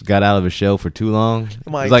just got out of a shell for too long.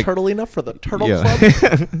 Am I like, turtle enough for the turtle club?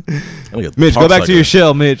 Mitch, go back to your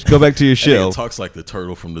shell. Mitch, go back to your shell. It talks like the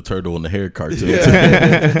turtle from the Turtle in the Hair cartoon.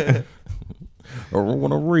 Yeah. I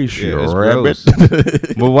want to race you, rabbit.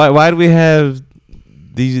 But why do we have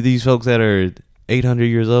these folks that are 800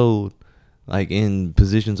 years old, like in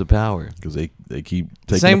positions of power? Because they keep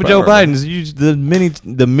taking same with Joe Biden.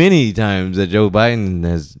 The many times that Joe Biden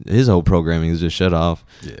has his whole programming is just shut off.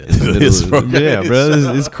 Yeah, yeah,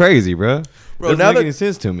 bro, it's crazy, bro. Doesn't make any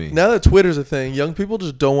sense to me. Now that Twitter's a thing, young people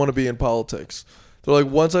just don't want to be in politics. They're like,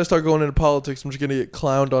 once I start going into politics, I'm just gonna get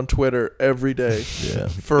clowned on Twitter every day,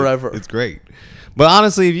 forever. It's great. But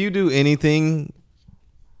honestly, if you do anything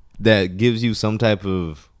that gives you some type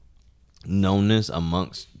of knownness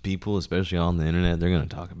amongst people, especially on the internet, they're going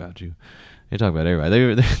to talk about you. They talk about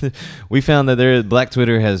everybody. We found that Black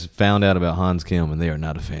Twitter has found out about Hans Kim, and they are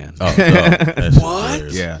not a fan. Oh, what?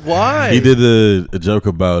 Hilarious. Yeah. Why? He did a joke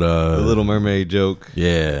about the Little Mermaid joke.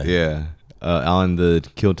 Yeah. Yeah. On the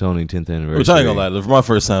Kill Tony 10th anniversary. Which I ain't gonna lie, for my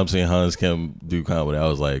first time seeing Hans Kim do comedy, I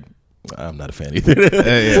was like, I'm not a fan either.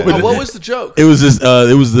 What was the joke? It was just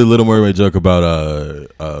it was the Little Mermaid joke about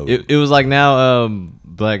It was like now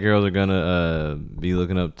black girls are gonna be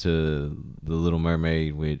looking up to the Little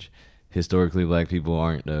Mermaid, which historically black people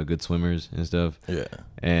aren't good swimmers and stuff. Yeah.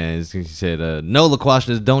 And he said, "No,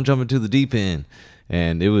 LaQuasha, don't jump into the deep end."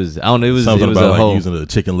 And it was, I don't know, it was something it was about a like whole, using a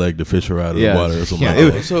chicken leg to fish her out of the water or something. Yeah,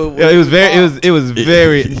 like it was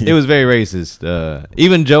very racist.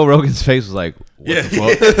 Even Joe Rogan's face was like, "What the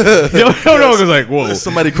fuck?" Joe Rogan was like, "Whoa!"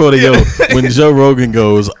 Somebody quoted, "Yo, when Joe Rogan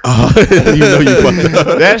goes, you know you fucked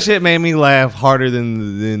up." That shit made me laugh harder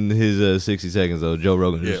than his 60 seconds though. Joe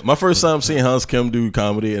Rogan. Yeah, my first time seeing Hans Kim do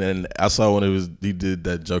comedy, and then I saw when he did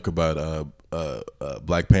that joke about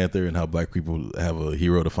Black Panther and how black people have a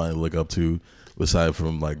hero to finally look up to, aside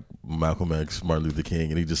from like Malcolm X, Martin Luther King,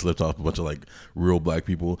 and he just flipped off a bunch of like real black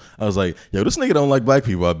people. I was like, yo, this nigga don't like black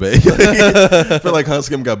people, I bet. I feel like Hans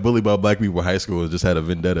Kim got bullied by black people in high school and just had a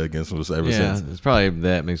vendetta against him ever since. It's probably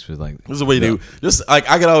that mixed with like, this is the way they do. Just like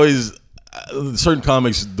I could always certain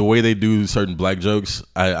comics, the way they do certain black jokes,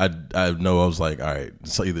 I know I was like, all right,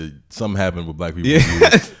 so either something happened with black people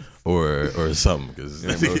or something, because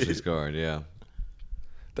emotionally scarred. Yeah,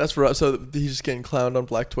 that's rough. So he's just getting clowned on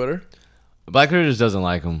Black Twitter. Black Twitter just doesn't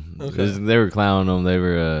like him. Okay. They were clowning him. They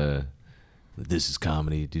were, this is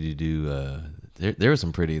comedy. There was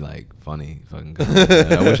some pretty like funny fucking comedy.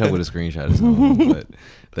 I wish I would have screenshotted some of them, but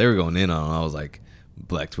they were going in on him. I was like,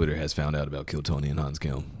 Black Twitter has found out about Kill Tony and Hans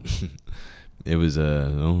Kim. It was I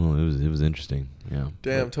don't know, it was interesting. Yeah.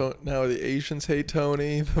 Damn, now the Asians hate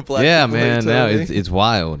Tony. The black people man. hate Tony. Now it's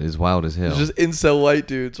wild. It's wild as hell. It's just incel white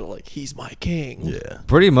dudes are like, he's my king. Yeah.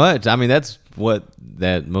 Pretty much. I mean, that's what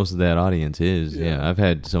most of that audience is. Yeah. I've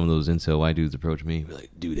had some of those incel white dudes approach me, be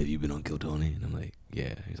like, "Dude, have you been on Kill Tony?" And I'm like,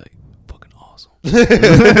 "Yeah." He's like, "Fucking awesome."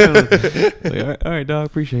 Like, all right, dog.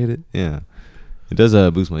 Appreciate it. Yeah. It does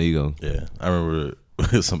boost my ego. Yeah. I remember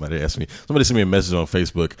somebody sent me a message on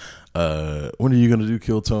Facebook, when are you gonna do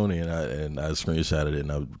Kill Tony? And I screenshotted it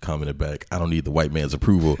and I commented back, "I don't need the white man's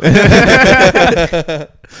approval." And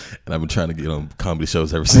I've been trying to get on comedy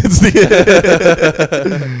shows ever since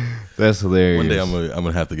then. That's hilarious. One day I'm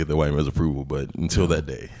gonna have to get the white man's approval, but until that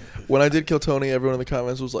day. When I did Kill Tony, everyone in the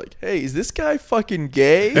comments was like, "Hey, is this guy fucking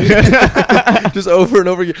gay?" Just over and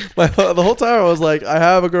over again. The whole time I was like, "I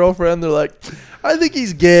have a girlfriend." They're like, "I think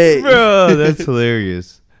he's gay." Bro, that's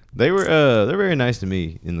hilarious. They're very nice to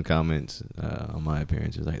me in the comments on my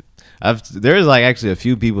appearances. Like, there's like actually a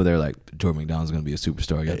few people that are like, "Jordan McDonald's gonna be a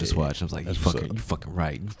superstar. You have to watch." I was like, "You fucking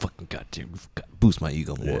right. You fucking goddamn boost my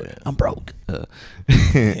ego more. Yeah. I'm broke."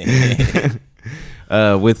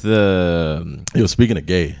 With the speaking of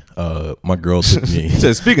gay, my girl took me.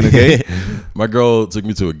 Speaking of gay, my girl took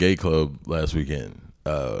me to a gay club last weekend.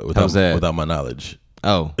 Without my knowledge.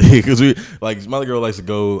 Oh, because my girl likes to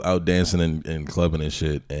go out dancing and clubbing and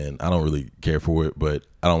shit, and I don't really care for it, but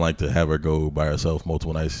I don't like to have her go by herself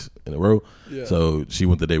multiple nights in a row. Yeah. So she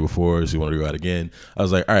went the day before. She wanted to go out again. I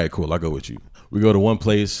was like, all right, cool, I'll go with you. We go to one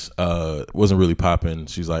place, wasn't really popping.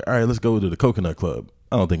 She's like, all right, let's go to the Coconut Club.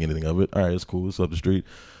 I don't think anything of it. All right, it's cool. It's up the street.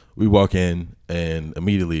 We walk in, and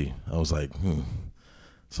immediately I was like,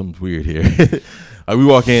 something's weird here. We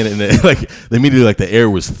walk in, and immediately the air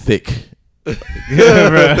was thick. Yeah,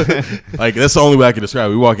 bro. Like, that's the only way I can describe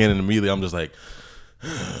it. We walk in, and immediately I'm just like,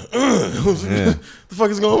 The fuck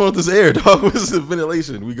is going on with this air, dog? What's the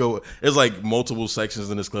ventilation? We go. There's like multiple sections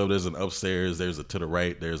in this club. There's an upstairs. There's a to the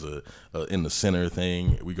right. There's a in the center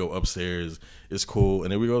thing. We go upstairs. It's cool,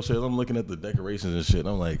 and then we go upstairs. I'm looking at the decorations and shit. And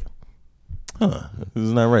I'm like, this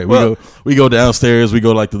is not right. We go downstairs. We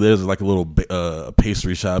go like there's like a little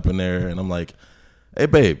pastry shop in there, and I'm like, hey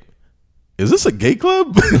babe, is this a gay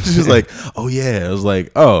club? She's like, oh yeah. I was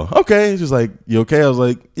like, oh okay. She's like, you okay? I was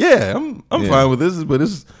like, yeah, I'm fine with this, but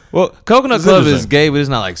it's. Well, Coconut Club is gay, but it's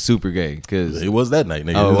not like super gay because it was that night,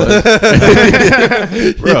 nigga. Oh,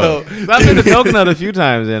 bro, I've been to Coconut a few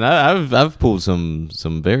times, and I've pulled some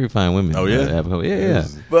very fine women. Oh yeah, yeah.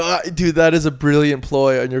 But dude, that is a brilliant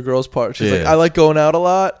ploy on your girl's part. She's like, I like going out a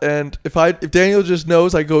lot, and if Daniel just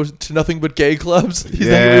knows I go to nothing but gay clubs, he's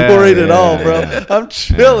not gonna be worried at all, bro. I'm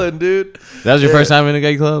chilling, dude. That was your first time in a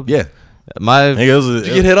gay club? Yeah. Did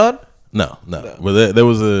you get hit on? No. But it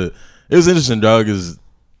was interesting, dog. Is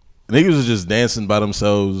niggas was just dancing by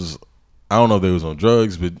themselves. I don't know if they was on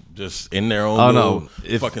drugs, but just in their own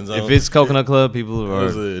fucking zone. If it's Coconut Club, people are. There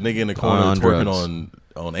was a nigga in the corner twerking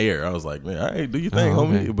on air. I was like, man, all right, do you think,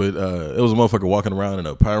 homie? Okay. But it was a motherfucker walking around in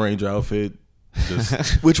a Power Ranger outfit.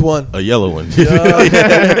 Just which one? A yellow one.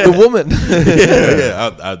 The woman.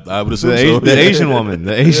 I would assume so. The Asian woman.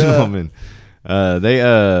 The Asian woman.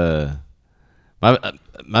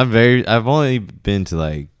 I've only been to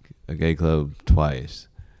like a gay club twice.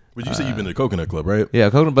 But you said you've been to Coconut Club, right? Yeah,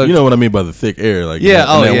 Coconut Club. You know what I mean by the thick air, like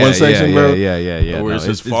one section, bro. Yeah. Where it's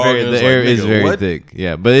just fog. The air is very thick.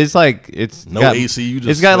 Yeah, but it's like it's no AC. You just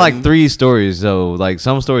it's got like 3 stories, so like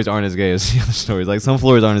some stories aren't as gay as the other stories. Like some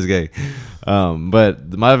floors aren't as gay.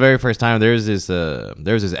 But my very first time, there's this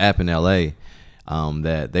app in LA,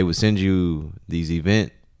 that they would send you these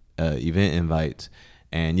event invites,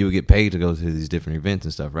 and you would get paid to go to these different events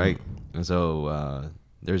and stuff, right? And so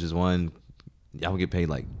there's this one, I would get paid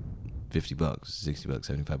like $50, $60,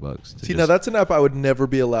 $75. See, now that's an app I would never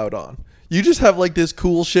be allowed on. You just have like this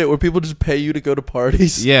cool shit where people just pay you to go to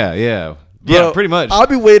parties. Yeah. Bro, yeah, pretty much. I'll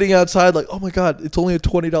be waiting outside like, oh my god, it's only a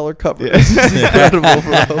 $20 cover. Yeah. This is incredible,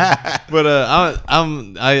 bro. But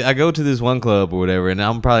I go to this one club or whatever, and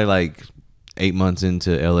I'm probably like 8 months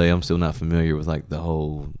into LA. I'm still not familiar with like the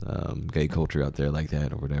whole gay culture out there like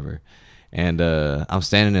that or whatever. And I'm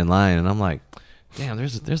standing in line, and I'm like, damn,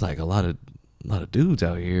 there's like a lot of dudes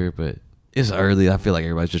out here, but it's early. I feel like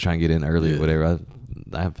everybody's just trying to get in early or whatever.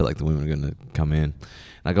 I feel like the women are gonna come in. And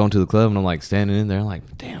I go into the club, and I'm like standing in there. I'm like,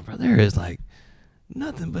 damn, bro, there is like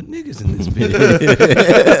nothing but niggas in this bitch.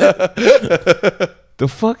 The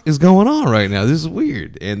fuck is going on right now? This is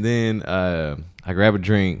weird. And then I grab a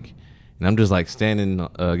drink, and I'm just like standing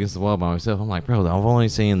against the wall by myself. I'm like, bro, I've only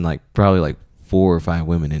seen like probably like 4 or 5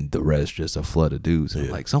 women, and the rest just a flood of dudes. And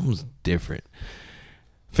I'm like, something's different.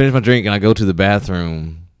 Finish my drink, and I go to the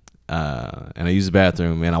bathroom, and I use the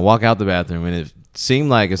bathroom, and I walk out the bathroom, and it seemed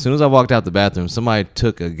like as soon as I walked out the bathroom, somebody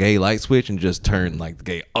took a gay light switch and just turned like the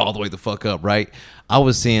gay all the way the fuck up, right? I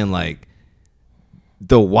was seeing like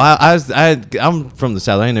the wild. I'm from the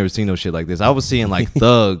South. I ain't never seen no shit like this. I was seeing like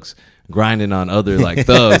thugs grinding on other like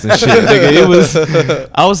thugs and shit.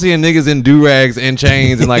 I was seeing niggas in do-rags and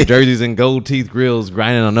chains and like jerseys and gold teeth grills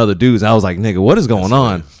grinding on other dudes. I was like, nigga, what is going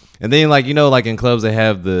on? And then, like, you know, like in clubs, they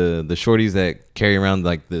have the shorties that carry around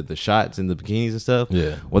like the shots and the bikinis and stuff.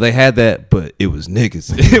 Yeah. Well, they had that, but it was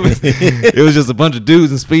niggas. it was just a bunch of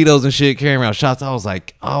dudes in Speedos and shit carrying around shots. I was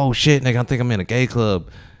like, oh shit, nigga, I think I'm in a gay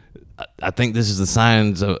club. I think this is the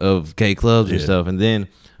signs of gay clubs and stuff. And then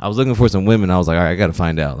I was looking for some women. I was like, all right, I got to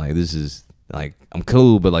find out. Like, this is like, I'm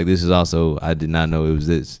cool, but like, this is also, I did not know it was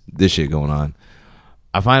this shit going on.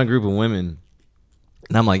 I find a group of women.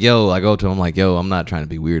 And I'm like, yo, I go to him, I'm like, yo, I'm not trying to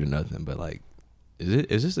be weird or nothing, but like,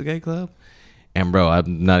 is this a gay club? And bro,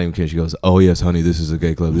 I'm not even kidding. She goes, oh yes, honey, this is a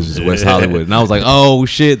gay club. This is West Hollywood. And I was like, oh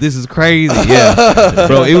shit, this is crazy. Yeah,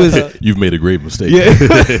 bro, it was. You've made a great mistake. Yeah.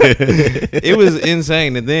 It was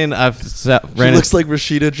insane. And then she looks like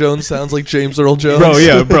Rashida Jones, sounds like James Earl Jones. Bro,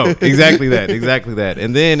 yeah, bro, exactly that.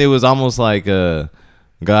 And then it was almost like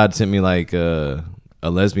God sent me like a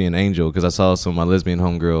lesbian angel, because I saw some of my lesbian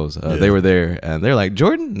homegirls. They were there, and they're like,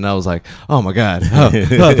 Jordan? And I was like, oh my God. Oh,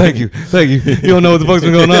 thank you. You don't know what the fuck's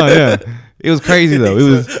been going on. Yeah. It was crazy though. It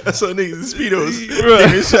was. I saw niggas in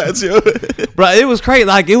Speedos shots, yo. Bro, it was crazy.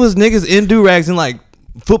 Like, it was niggas in do-rags and like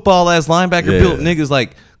football ass linebacker built niggas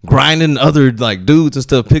like grinding other like dudes and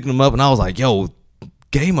stuff, picking them up. And I was like, yo,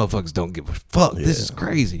 gay motherfuckers don't give a fuck. This is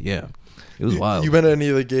crazy. Yeah. It was wild. You been to any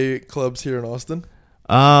of the gay clubs here in Austin?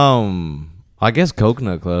 I guess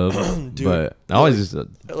Coconut Club. Dude, but I always just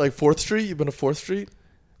like 4th Street. You been to 4th Street?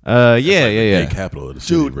 Yeah. Gay capital of the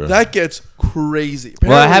city, Dude, bro. that gets crazy.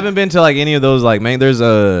 Well, I haven't been to like any of those. Like, man, there's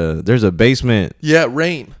a basement. Yeah,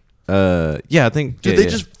 Rain. Yeah, I think. Dude, yeah, they yeah.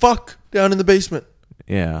 just fuck down in the basement.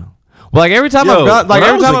 Yeah. Well, like every time Yo, I've got, like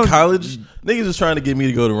when every I time was in I'm, college, niggas was trying to get me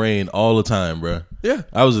to go to Rain all the time, bro. Yeah.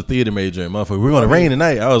 I was a theater major, and motherfucker, we're going to Rain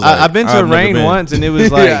tonight. I was like, I've been to I've never Rain been. once, and it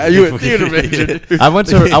was like yeah, you a theater major. I went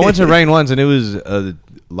to Rain once, and it was a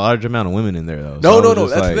large amount of women in there though. No, So I no, was no.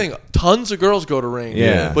 just That's like, the thing. Tons of girls go to Rain.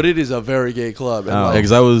 Yeah. But it is a very gay club. And Oh. like,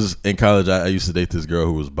 Because I was in college, I used to date this girl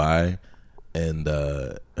who was bi, and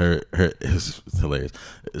her it's hilarious.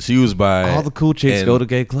 She was bi. All the cool chicks and- go to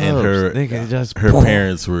gay clubs. and Nigga, just her boom.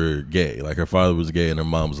 parents were gay. Like her father was gay, and her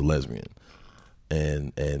mom was a lesbian,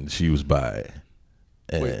 and she was bi.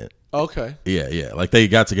 And wait. Okay. yeah. Like they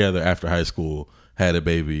got together after high school, had a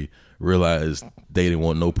baby, realized they didn't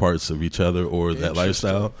want no parts of each other or that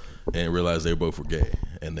lifestyle, and realized they both were gay.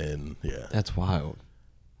 And then That's wild.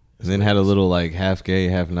 And then had a little like half gay,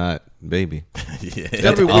 half not baby. yeah, It's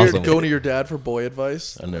gotta be awesome. weird going to your dad for boy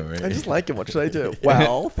advice. I know, right? I just like him. What should I do?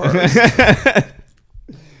 Well, first.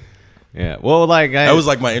 Yeah. Well, like That was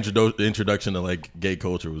like my introduction to like gay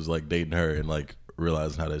culture, was like dating her and like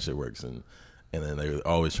realizing how that shit works, and then they were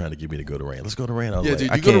always trying to get me to go to Rain. Let's go to Rain. I was Yeah, like,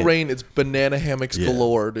 dude. I You go to can't. Rain, it's banana hammocks Yeah.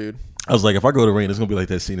 galore, dude. I was like, if I go to Rain, it's gonna be like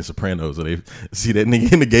that scene in Sopranos, and they see that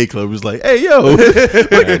nigga in the gay club, who's like, "Hey, yo,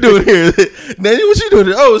 what you doing here, Nanny? What you doing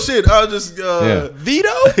here? Oh shit, I was just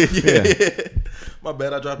Vito? yeah. My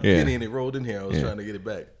bad, I dropped Yeah. a penny and it rolled in here. I was trying to get it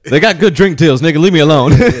back. They got good drink deals, nigga. Leave me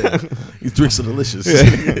alone. These drinks are delicious.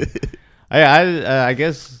 I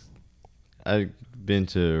guess I've been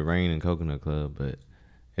to Rain and Coconut Club, but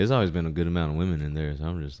there's always been a good amount of women in there. So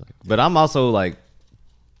I'm just like, but I'm also like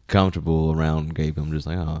comfortable around gay people. I'm just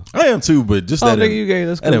like, oh, I am too, but just that, nigga, you gay,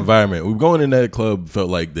 that's that cool. environment. We going in that club felt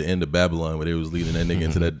like the end of Babylon, where they was leading that nigga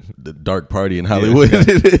into that the dark party in Hollywood.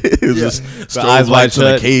 it was just strobe eyes wide lights in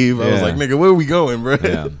a shut. cave. I was Yeah. like, nigga, where are we going, bro?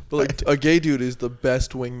 yeah. But like a gay dude is the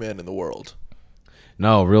best wingman in the world.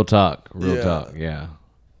 No, real talk, Yeah. yeah.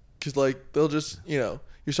 Because like they'll just, you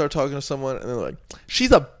start talking to someone and they're like,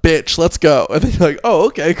 she's a bitch, let's go. And then you're like, oh,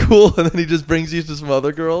 okay, cool. And then he just brings you to some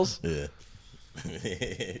other girls. Yeah.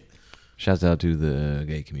 Shouts out to the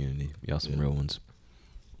gay community, y'all some real ones.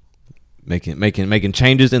 Making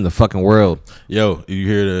changes in the fucking world. Yo, you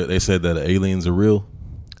hear they said that aliens are real?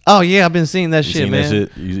 Oh yeah, I've been seeing that You shit, seen man.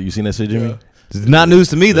 that shit? You seen that shit, Jimmy? Yeah. It's not news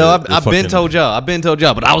to me though. The I've been fucking- told y'all,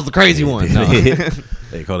 but I was the crazy one. No.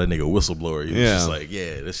 They call that nigga whistleblower. He was Yeah. just like,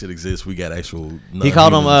 yeah, this shit exists. We got actual. He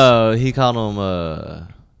called him. non-humans.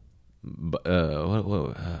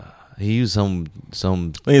 He used some. I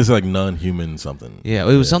think it's like non-human something. Yeah,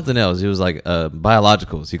 it was something else. It was like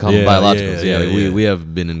biologicals. He called them Yeah, biologicals. yeah, Yeah, yeah. we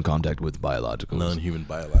have been in contact with biologicals. Non-human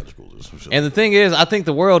biologicals or some shit. And the thing is, I think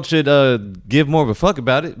the world should give more of a fuck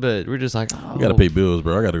about it, but we're just like, oh, you gotta pay bills,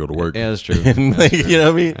 bro. I gotta go to work. Yeah, that's true. And, like, you know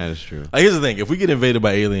what I mean? That is true. Like, here's the thing: if we get invaded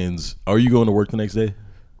by aliens, are you going to work the next day?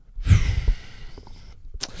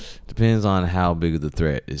 Depends on how big of the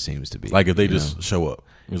threat it seems to be. Like if they you just know? show up,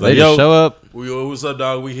 it's They like, just yo, show up. what's up,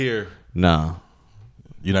 dog? We here. No,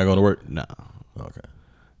 You're not going to work? no. Okay.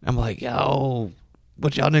 I'm like, yo,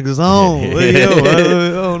 what y'all niggas on?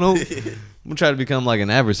 Yo, no. I'm gonna try to become like an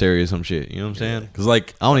adversary or some shit. You know what I'm saying? Because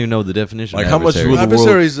like, I don't even know the definition. Like, of how much adversary. would the world-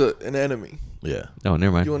 Adversary is an enemy. yeah, Oh,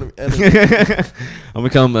 never mind. You want an enemy. I'll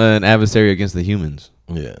become an adversary against the humans.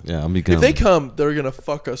 yeah. Yeah, I'm become. If they come, they're going to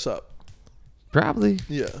fuck us up. Probably.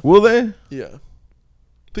 Yeah. Will they? Yeah.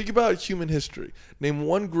 Think about human history. Name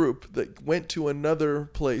one group that went to another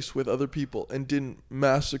place with other people and didn't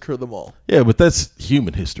massacre them all. Yeah, but that's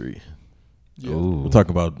human history. Yeah. Ooh. We're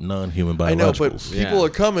talking about non-human biologicals. I know, but Yeah. people are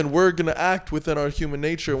coming. We're going to act within our human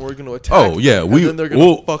nature and we're going to attack. Oh yeah, and then they're going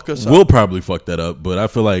we'll to fuck us we'll up. probably fuck that up. But I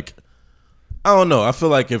feel like I don't know. I feel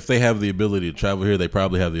like if they have the ability to travel here, they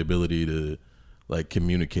probably have the ability to like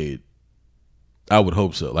communicate. I would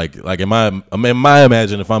hope so. Like in my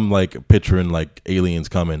imagine if I'm like picturing like aliens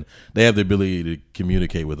coming, they have the ability to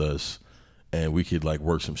communicate with us, and we could like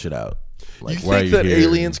work some shit out. Like, You why are think you that here?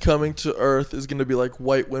 aliens coming to Earth is going to be like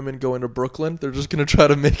white women going to Brooklyn? They're just going to try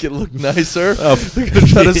to make it look nicer. They're going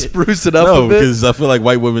to try to spruce it up No, a bit. because I feel like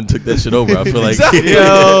white women took that shit over. I feel like Exactly.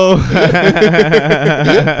 Yo.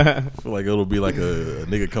 I feel like it'll be like a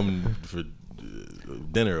nigga coming for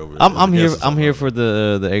dinner over. I'm here. guests or I'm here something.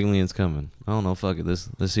 for the aliens coming. I don't know. Fuck it. Let's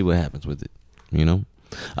see what happens with it. You know.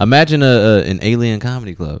 Imagine an alien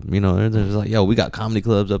comedy club. You know, they're just like, yo, we got comedy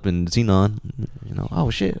clubs up in Xenon. You know, oh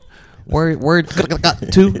shit, word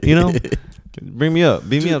two. You know, bring me up,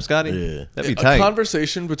 beat me up, Scotty. Yeah. That'd be A tight.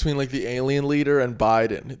 conversation between like the alien leader and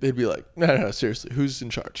Biden. They'd be like, no, seriously, who's in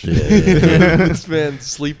charge? Yeah. This man's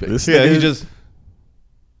sleeping. This Yeah, nigga- he just.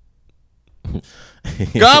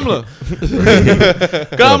 Gamla,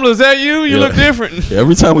 Gamla, is that you? You look different. Yeah,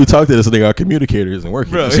 every time we talk to this nigga, our communicator isn't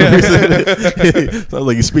working. Bro, sounds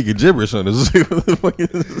like he's speaking gibberish on this.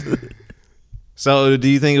 So, do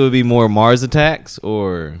you think it would be more Mars attacks,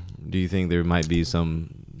 or do you think there might be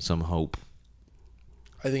some hope?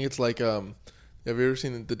 I think it's like, have you ever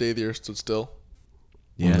seen The Day the Earth Stood Still?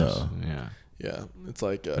 Yes. No. Yeah. Yeah, it's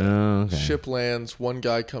like okay. ship lands, one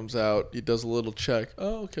guy comes out, he does a little check.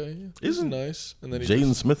 Oh, okay, yeah, this is nice. And then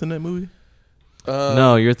Jaden Smith in that movie?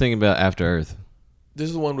 No, you're thinking about After Earth. This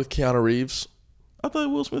is the one with Keanu Reeves. I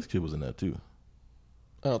thought Will Smith kid was in that too.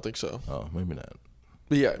 I don't think so. Oh, maybe not.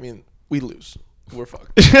 But yeah, I mean, we lose. We're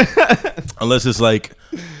fucked. Unless it's like,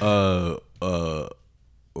 was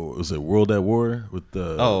it World at War with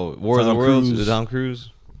the War of the Worlds with Tom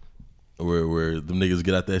Cruise? Where them niggas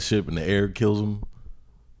get out that ship and the air kills them.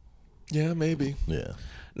 Yeah, maybe. Yeah.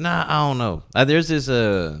 Nah, I don't know. There's this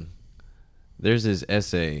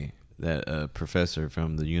essay that a professor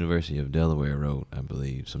from the University of Delaware wrote, I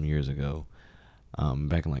believe, some years ago,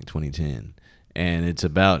 back in like 2010, and it's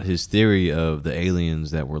about his theory of the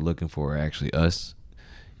aliens that we're looking for are actually us.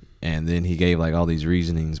 And then he gave like all these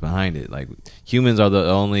reasonings behind it. Like humans are the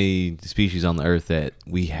only species on the earth that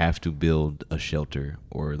we have to build a shelter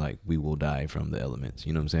or like we will die from the elements.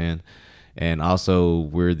 You know what I'm saying? And also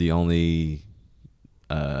we're the only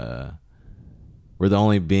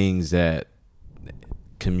beings that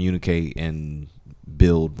communicate and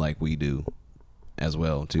build like we do as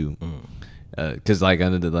well too. Because like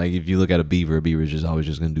if you look at a beaver is just always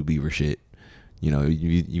just gonna do beaver shit. You know,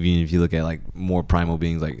 even if you look at like more primal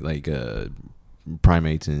beings like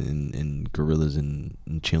primates and gorillas and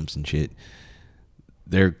chimps and shit,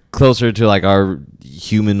 they're closer to like our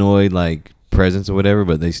humanoid like presence or whatever,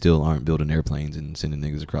 but they still aren't building airplanes and sending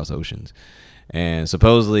niggas across oceans. And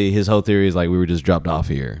supposedly his whole theory is like we were just dropped off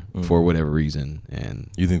here for whatever reason. And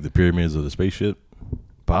you think the pyramids are the spaceship?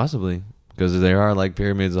 Possibly, because there are like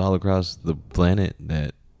pyramids all across the planet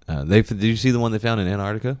that did you see the one they found in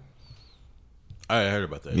Antarctica? I heard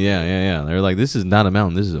about that. Yeah. They're like, this is not a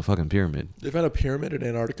mountain. This is a fucking pyramid. They found a pyramid in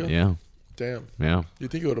Antarctica? Yeah. Damn. Yeah.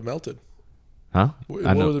 You'd think it would have melted. Huh? What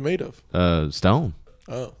was it made of? Stone.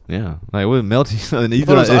 Oh. Yeah. Like, it would melt. It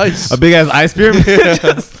was ice. A big ass ice pyramid.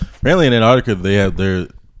 Apparently in Antarctica, they have their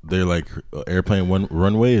like airplane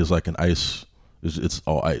runway is like an ice. It's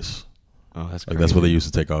all ice. Oh, that's crazy. Like that's where they used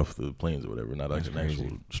to take off the planes or whatever. Not like an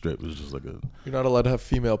actual strip. It's just like a. You're not allowed to have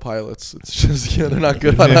female pilots. It's just they're not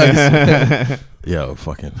good on ice. Yeah,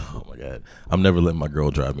 fucking. Oh my god, I'm never letting my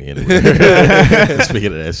girl drive me anywhere.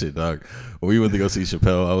 Speaking of that shit, dog. When we went to go see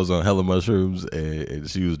Chappelle, I was on hella mushrooms and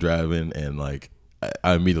she was driving and like.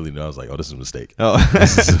 I immediately knew. I was like, "Oh, this is a mistake. Oh,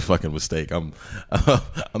 this is a fucking mistake." I'm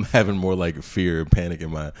having more like fear and panic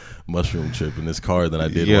in my mushroom trip in this car than I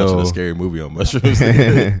did watching a scary movie on mushrooms.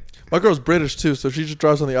 My girl's British too, so she just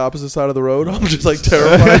drives on the opposite side of the road. I'm just like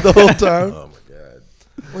terrified the whole time. Oh my god!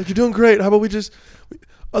 Like, you're doing great. How about we just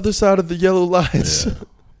other side of the yellow lights? Yeah.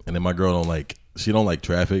 And then my girl don't like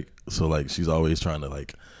traffic, so like she's always trying to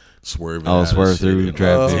like swerve. Swerve through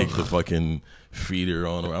traffic. Take the fucking feeder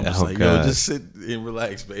on her. I'm just like, yo, just sit and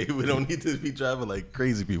relax, babe. We don't need to be driving like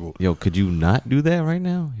crazy people. Yo, could you not do that right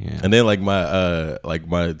now? Yeah. And then like my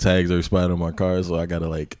tags are expired on my car, so I gotta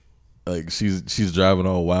like she's driving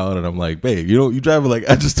all wild, and I'm like, babe, you driving like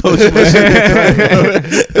I just told you. My shit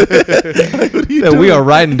we are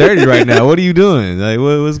riding dirty right now. What are you doing? Like,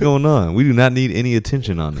 what's going on? We do not need any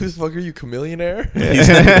attention on this. Who the fuck are you, Chameleonaire?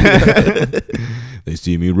 They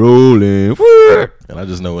see me rolling, and I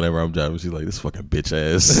just know whenever I'm driving, she's like, this fucking bitch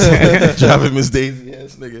ass driving Miss Daisy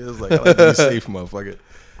ass nigga. It's like I like to be safe, motherfucker.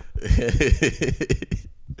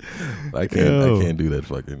 I can't do that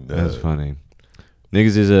fucking. That's funny.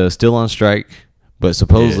 Niggas is still on strike, but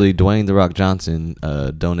supposedly Dwayne The Rock Johnson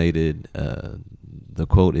donated. The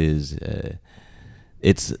quote is,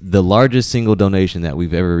 "It's the largest single donation that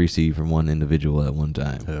we've ever received from one individual at one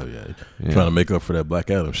time." Hell yeah. Trying to make up for that Black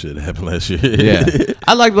Adam shit that happened last year. Yeah,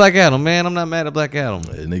 I like Black Adam, man. I'm not mad at Black Adam.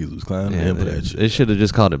 Niggas was clowning him for that shit. They should have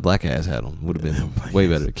just called it Black Ass Adam. Would have been way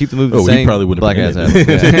better. Keep the movie the he same. probably wouldn't Black Ass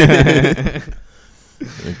Adam.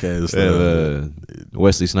 Okay,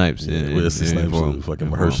 Wesley Snipes. Wesley Snipes, fucking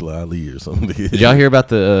Mahershala Ali or something. Did y'all hear about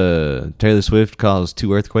the Taylor Swift caused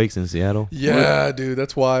 2 earthquakes in Seattle? Yeah, what? Dude,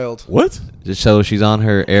 that's wild. What? So she's on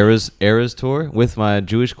her Eras tour with my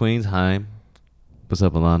Jewish queens, Haim. What's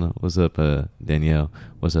up, Alana? What's up, Danielle?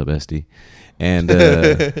 What's up, Esty? And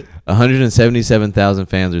 177,000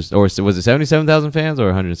 fans, or was it 77,000 fans or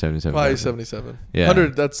 177,000? Probably 77. Yeah,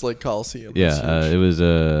 100. That's like Coliseum. Yeah, it was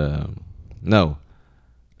no.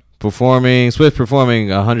 Swift performing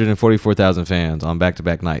 144,000 fans on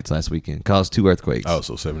back-to-back nights last weekend. Caused 2 earthquakes. Oh,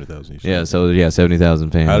 so 70,000. Yeah,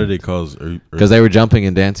 70,000 fans. How did it cause? Because they were jumping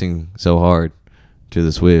and dancing so hard to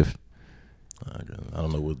the Swift. I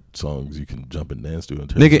don't know what songs you can jump and dance to.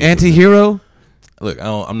 Nigga, Anti-Hero. Look,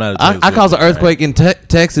 I'm not. I caused an earthquake in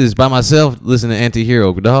Texas by myself listening to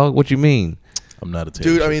Anti-Hero. Dog, what you mean? I'm not a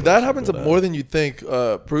dude. I mean, that happens more than you'd think.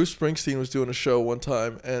 Bruce Springsteen was doing a show one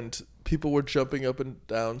time, and people were jumping up and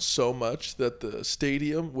down so much that the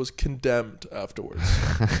stadium was condemned afterwards.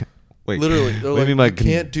 Wait, literally, they're like, you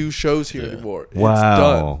can't do shows here anymore. It's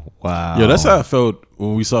done. Wow. Yeah, that's how I felt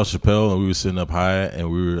when we saw Chappelle and we were sitting up high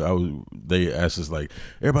and they asked us like,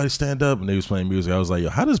 everybody stand up, and they was playing music. I was like, yo,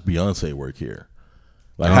 how does Beyonce work here?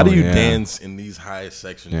 Like, how do you dance in these high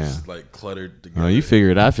sections, like cluttered together? Oh, you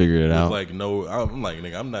figured I figured it out. Like, no, I'm like,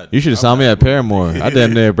 nigga, I'm not. You should have saw me at Paramore. I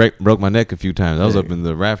damn near broke my neck a few times. I was up in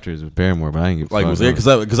the rafters with Paramore, but I didn't get like, was there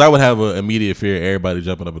because I would have an immediate fear of everybody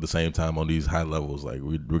jumping up at the same time on these high levels. Like,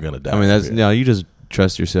 we're gonna die. I mean, that's you just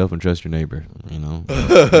trust yourself and trust your neighbor. You know.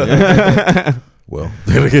 Well,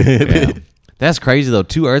 yeah. That's crazy though.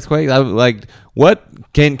 2 earthquakes. Like, what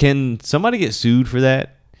can somebody get sued for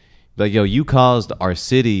that? Like, yo, you caused our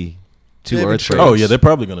city 2 earthquakes. Oh yeah, they're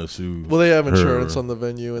probably gonna sue. Well, they have insurance on the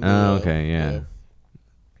venue. And okay, yeah.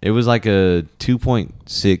 It was like a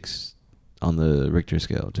 2.6 on the Richter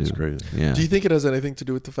scale too. That's crazy. Yeah. Do you think it has anything to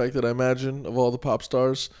do with the fact that I imagine of all the pop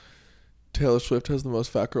stars, Taylor Swift has the most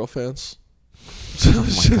fat girl fans?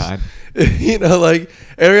 Oh my God. You know, like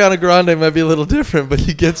Ariana Grande might be a little different, but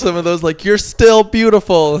you get some of those like, you're still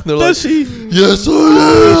beautiful. And they're like, she? Yes, I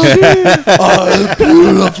am. I'm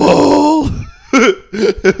beautiful.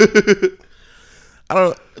 I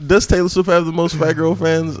don't. Does Taylor Swift have the most fat girl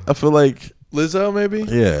fans? I feel like Lizzo, maybe.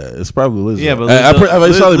 Yeah, it's probably Lizzo. Yeah, but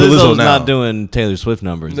Lizzo's now not doing Taylor Swift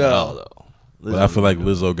numbers at all, though. But I feel like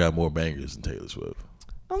Lizzo got more bangers than Taylor Swift.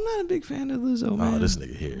 I'm not a big fan of Lizzo, man. Oh, this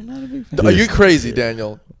nigga here. I'm not a big fan. Are you crazy,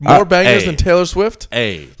 Daniel? More bangers than Taylor Swift?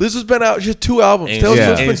 Hey. Lizzo's been out just 2 albums. Taylor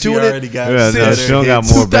Swift's been doing it since she got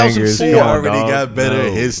more bangers. She already got better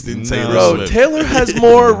hits than Taylor Swift. Taylor has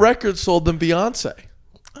more records sold than Beyonce.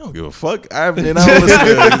 I don't give a fuck. I don't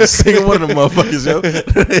listen to a single one of them motherfuckers, yo.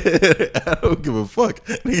 I don't give a fuck.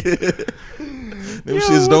 Them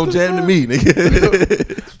shits don't jam to me,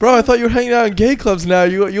 nigga. Bro, I thought you were hanging out in gay clubs now.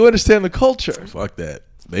 You understand the culture. Fuck that.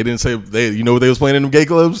 They didn't say you know what they was playing in them gay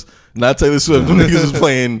clubs? Not Taylor Swift. Them niggas was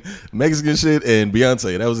playing Mexican shit and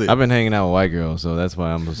Beyonce. That was it. I've been hanging out with white girls, so that's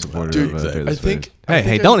why I'm a supporter of Taylor Swift.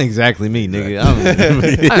 Hey, don't exactly me, nigga.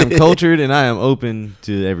 I am cultured and I am open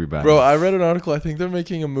to everybody. Bro, I read an article. I think they're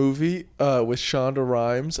making a movie with Shonda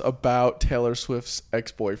Rhimes about Taylor Swift's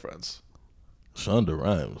ex-boyfriends. Shonda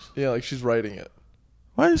Rhimes? Yeah, like she's writing it.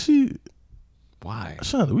 Why is she... Why?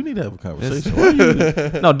 Shonda, we need to have a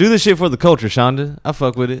conversation. No, do this shit for the culture, Shonda. I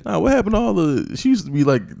fuck with it. Nah, what happened to all the... She used to be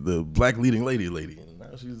like the black leading lady. And now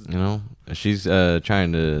she's... You know, she's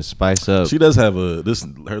trying to spice up. She does have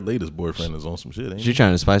her latest boyfriend is on some shit, ain't she? She's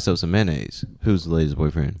trying to spice up some mayonnaise. Who's the latest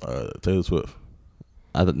boyfriend? Taylor Swift.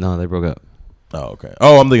 No, they broke up. Oh, okay.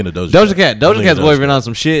 Oh, I'm thinking of Doja Cat. Doja Cat's boyfriend on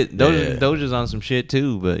some shit. Doja's on some shit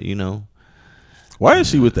too, but you know. Why is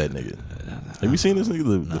she with that nigga? Have you seen this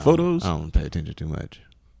nigga, the photos? I don't pay attention too much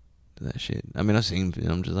to that shit. I mean, I've seen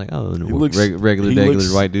him. I'm just like, oh, regular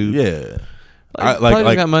white dude. Yeah.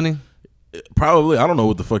 Probably got money. Probably. I don't know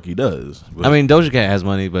what the fuck he does. I mean, Doja Cat has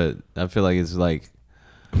money, but I feel like it's like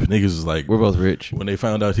niggas is like, we're both rich. When they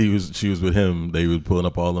found out she was with him, they was pulling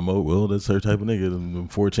up all them. Oh, well, that's her type of nigga. Them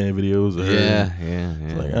 4chan videos. Of her. Yeah.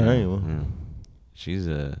 It's like, all right, well. Yeah. She's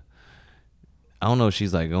I don't know if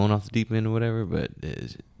she's like going off the deep end or whatever, but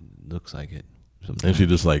it looks like it. Sometimes. And she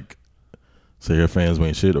just like say her fans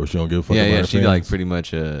ain't shit, or she don't give a fuck about her fans. Yeah, she like pretty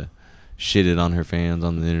much shitted on her fans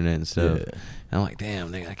on the internet and stuff. Yeah. And I'm like,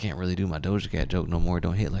 damn, nigga, I can't really do my Doja Cat joke no more. It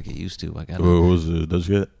don't hit like it used to. I got. What was the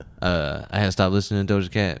Doja Cat? I had to stop listening to Doja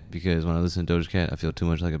Cat because when I listen to Doja Cat, I feel too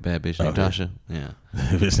much like a bad bitch named Tasha. Yeah,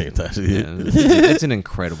 bitch named Tasha. Yeah, it's an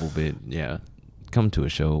incredible bit. Yeah, come to a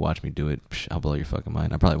show, watch me do it. I'll blow your fucking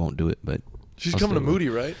mind. I probably won't do it, but she's coming to Moody,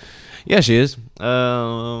 right? Yeah, she is.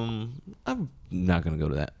 I'm not gonna go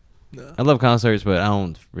to that. No. I love concerts, but I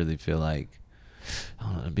don't really feel like. I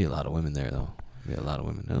don't know. There'd be a lot of women there though. There'd be a lot of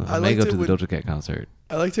women. I may go to the Doja Cat concert.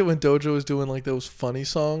 I liked it when Doja was doing like those funny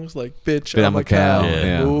songs, like "Bitch, I'm a Cow."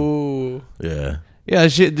 Yeah. Ooh. Yeah. Yeah,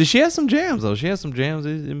 she has some jams though. She has some jams.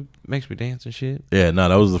 It makes me dance and shit. Yeah, no,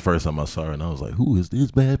 that was the first time I saw her, and I was like, "Who is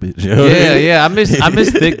this bad bitch?" Yeah. I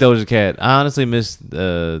miss thick Doja Cat. I honestly miss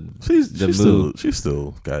She's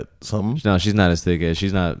still got something. No, she's not as thick as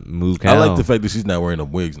she's not Moo Cow. I like the fact that she's not wearing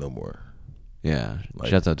them wigs no more. Yeah. Like,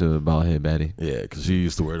 shouts out to a bald head baddie. Yeah, because she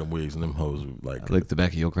used to wear them wigs and them hoes like lick the back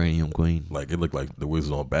of your cranium, queen. Like it looked like the wigs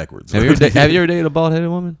was on backwards. Have you ever dated a bald headed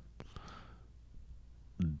woman?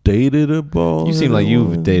 Dated a bald? You seem like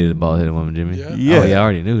you've dated a bald headed woman, Jimmy. Yeah. Oh yeah, I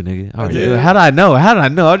already knew, nigga. I already knew. How did I know?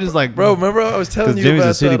 I was just like, bro. Remember I was telling you Jimmy's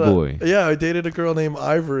about a city that, boy. Yeah, I dated a girl named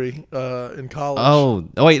Ivory in college. Oh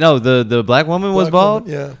wait, no, the black woman was bald.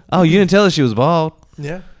 Yeah. Oh, you didn't tell us she was bald.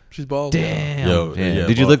 Yeah, she's bald. Damn. Yo, yeah. yeah,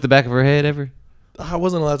 Did you lick the back of her head ever? I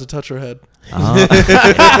wasn't allowed to touch her head.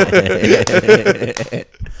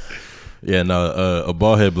 Yeah, no, a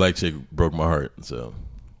bald head black chick broke my heart. So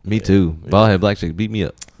me too. Bald head black chick beat me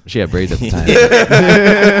up. She had braids at the time.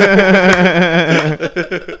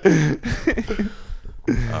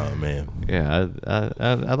 Oh man. Yeah,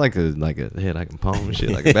 I like a head I can palm and shit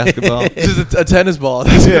like a basketball. Just a tennis ball.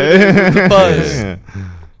 That's the buzz.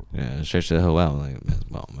 Yeah, stretch that hoe out like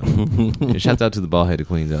basketball. Yeah, shouts out to the bald headed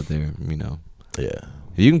queens out there. You know. Yeah.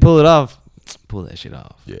 If you can pull it off, pull that shit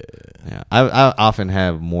off. Yeah. Yeah. I often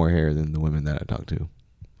have more hair than the women that I talk to.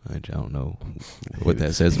 I don't know what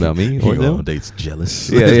that says about me or them. Date's jealous.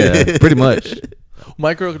 Yeah, pretty much.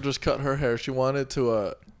 My girl just cut her hair. She wanted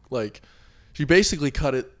to she basically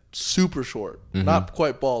cut it super short, not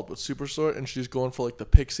quite bald, but super short, and she's going for like the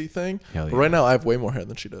pixie thing. Hell yeah. But right now, I have way more hair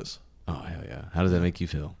than she does. Oh hell yeah! How does that make you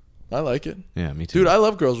feel? I like it. Yeah, me too. Dude, I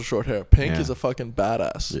love girls with short hair. Pink is a fucking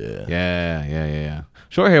badass. Yeah.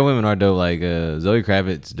 Short hair women are dope. Like Zoe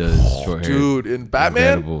Kravitz does short hair. Dude, in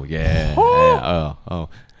Batman? Incredible. Yeah. Oh.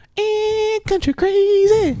 Country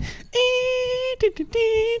crazy.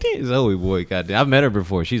 Zoe, boy, goddamn. I've met her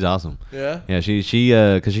before. She's awesome. Yeah? Yeah, she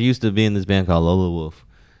because she used to be in this band called Lola Wolf.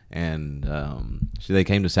 And they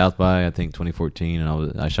came to South by, I think, 2014.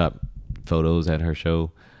 And I shot photos at her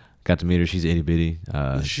show. Got to meet her. She's itty bitty.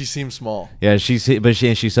 She seems small. Yeah,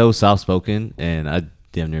 she's so soft spoken, and I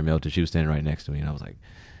damn near melted. She was standing right next to me, and I was like,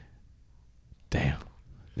 "Damn,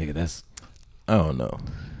 nigga, that's." I don't know.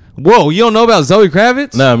 Whoa, you don't know about Zoe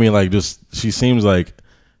Kravitz? No, I mean like just she seems like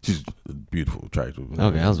she's beautiful, attractive.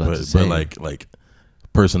 Okay, I was about to say, but like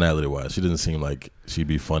personality wise, she doesn't seem like she'd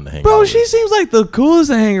be fun to hang. Bro, out she with. seems like the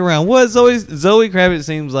coolest to hang around. What Zoe Kravitz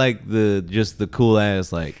seems like the cool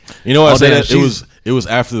ass like. You know what I said? It was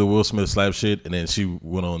after the Will Smith slap shit, and then she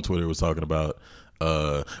went on Twitter was talking about,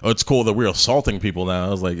 it's cool that we're assaulting people now. I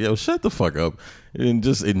was like, yo, shut the fuck up and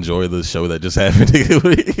just enjoy the show that just happened.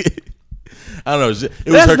 I don't know.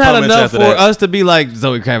 That's not enough for us to be like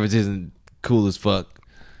Zoe Kravitz isn't cool as fuck.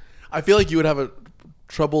 I feel like you would have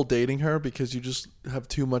trouble dating her because you just have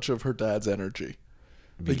too much of her dad's energy.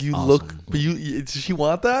 Like you awesome. Look, but does she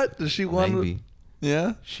want that? Does she want? Maybe.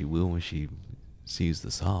 Yeah. She will when she sees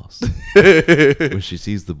the sauce. When she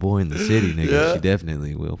sees the boy in the city, nigga, she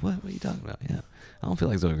definitely will. What are you talking about? Yeah. I don't feel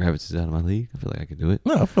like Zoe Kravitz is out of my league. I feel like I could do it.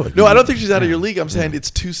 No, I feel like I don't think she's out of your league. I'm saying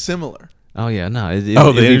it's too similar. Oh yeah, no, it'd be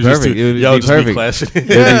perfect. It would be perfect. It would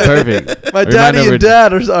be perfect. My daddy and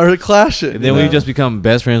dad are clashing. And then we just become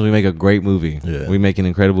best friends. We make a great movie. Yeah. We make an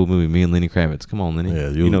incredible movie. Me and Lenny Kravitz. Come on, Lenny.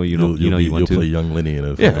 Yeah, you want to play young Lenny in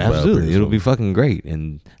a absolutely. It'll be fucking great.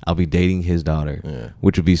 And I'll be dating his daughter,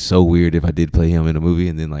 which would be so weird if I did play him in a movie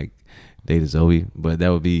and then like dated Zoe. But that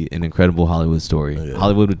would be an incredible Hollywood story. Yeah.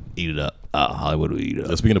 Hollywood would eat it up. Hollywood would eat it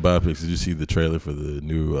up. Speaking of biopics, did you see the trailer for the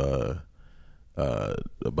new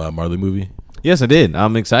Bob Marley movie? Yes, I did.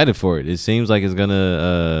 I'm excited for it. It seems like it's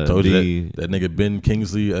gonna Told you that nigga Ben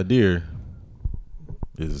Kingsley Adair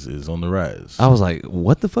is on the rise. I was like,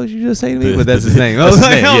 what the fuck did you just say to me? But that's his name. I was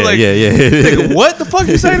like, nigga, what the fuck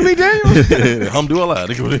you say to me, Daniel? Alhamdulillah.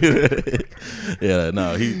 Yeah,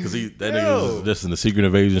 no, that nigga was just in the Secret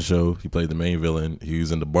Invasion show. He played the main villain. He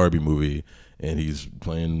was in the Barbie movie. And he's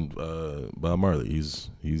playing Bob Marley.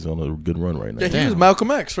 He's on a good run right now. Yeah, he was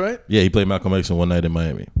Malcolm X, right? Yeah, he played Malcolm X in One Night in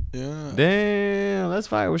Miami. Yeah. Damn, that's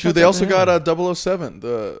fire. Dude, they also got 007.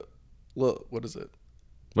 What is it?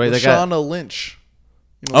 Wait, Lashana Lynch.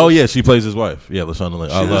 You know yeah, she plays his wife. Yeah, Lashana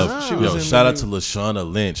Lynch. Shout out to Lashana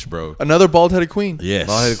Lynch, bro. Another bald-headed queen. Yes.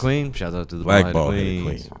 Bald-headed queen. Shout out to the Black bald-headed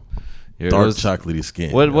queen. Dark chocolatey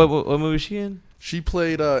skin. What movie was she in? She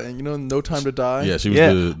played, No Time to Die. Yeah, she was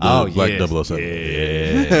the Black 007.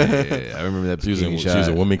 Yeah. I remember that. She was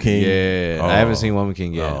a Woman King. Yeah, I haven't seen Woman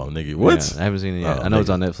King yet. Oh, nigga, what? Yeah, I haven't seen it yet. I know it's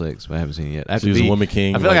on Netflix, but I haven't seen it yet. She was a Woman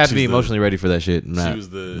King. I feel like I have to be emotionally ready for that shit. She was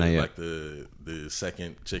the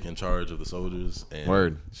second chick in charge of the soldiers. And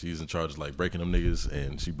Word. She's in charge of like breaking them niggas,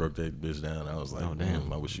 and she broke that bitch down. I was like, oh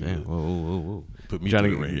damn, I wish you would. Whoa. Put me through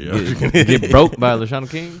the ring here. Get broke by Lashana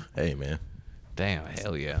King? Hey man. Damn,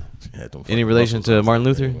 hell yeah. Any relation to Martin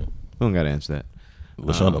Luther? We don't got to answer that.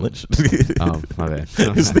 Lashana Lynch. Oh, my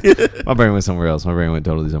bad. My brain went somewhere else. My brain went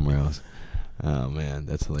totally somewhere else. Oh man,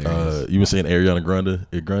 that's hilarious. You been saying Ariana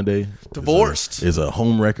Grande? Divorced. Is a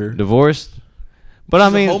home wrecker. Divorced. But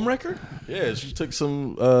She's I mean, a home wrecker? Yeah, she took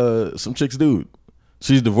some chick's dude.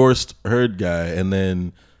 She's divorced her guy and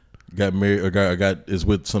then got married or is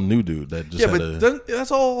with some new dude that just that's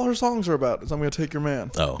all her songs are about. Is I'm gonna take your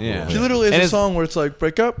man. Oh yeah. She literally has a song where it's like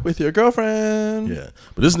break up with your girlfriend. Yeah,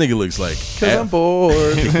 but this nigga looks like because I'm bored.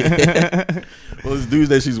 Well, this dude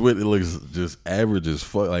that she's with, it looks just average as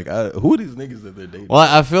fuck. Like, who are these niggas that they're dating? Well,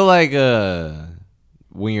 I feel like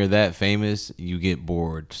when you're that famous, you get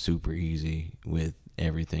bored super easy with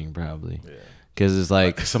everything, probably. Yeah. Because it's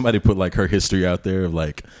like somebody put like her history out there of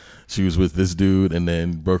like she was with this dude and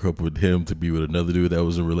then broke up with him to be with another dude that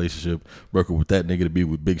was in a relationship. Broke up with that nigga to be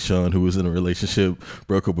with Big Sean, who was in a relationship.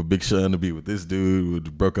 Broke up with Big Sean to be with this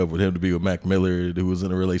dude. Broke up with him to be with Mac Miller, who was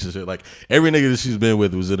in a relationship. Like every nigga that she's been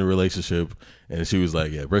with was in a relationship, and she was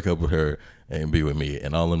like, "Yeah, break up with her and be with me."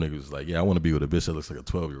 And all them niggas was like, "Yeah, I want to be with a bitch that looks like a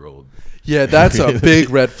 12-year-old." Yeah, that's a big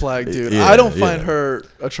red flag, dude. Yeah, I don't find her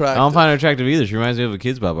attractive. I don't find her attractive either. She reminds me of a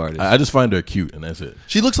Kids Bop artist. I just find her cute, and that's it.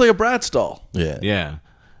 She looks like a Bratz doll. Yeah, yeah.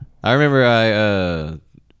 I remember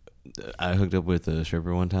I hooked up with a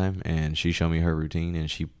stripper one time, and she showed me her routine, and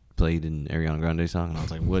she played an Ariana Grande song, and I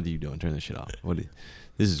was like, "What are you doing? Turn this shit off.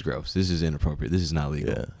 This is gross. This is inappropriate. This is not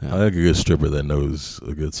legal." Yeah. I like a good stripper that knows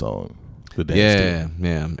a good song. Good dance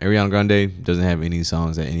yeah. Ariana Grande doesn't have any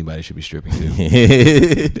songs that anybody should be stripping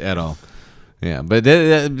to at all. Yeah, but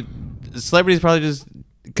celebrities probably just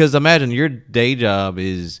because imagine your day job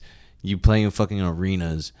is you playing fucking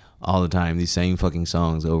arenas all the time, these same fucking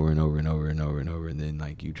songs over and over and over and over and over, and then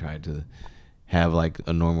like you try to have like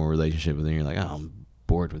a normal relationship, and then you're like, "Oh, I'm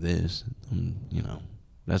bored with this." You know,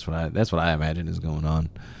 that's what I imagine is going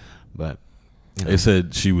on. But you know. They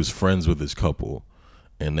said she was friends with this couple,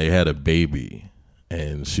 and they had a baby,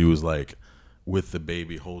 and she was like with the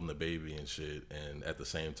baby, holding the baby and shit, and at the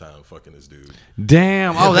same time fucking this dude.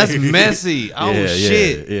 Damn! Oh, that's messy. Oh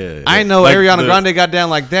shit! Yeah. I know like Ariana Grande got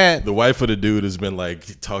down like that. The wife of the dude has been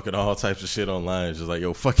like talking all types of shit online, just like,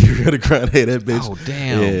 "Yo, fuck you, Ariana Grande, that bitch." Oh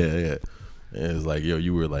damn! Yeah. And it's like, yo,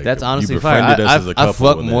 you were like, that's honestly you fire. I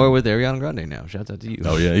fuck then, more with Ariana Grande now. Shouts out to you.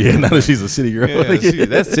 Oh yeah. Now that she's a city girl,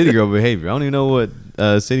 that's city girl behavior. I don't even know what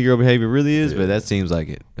city girl behavior really is, but that seems like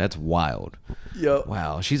it. That's wild. Yep.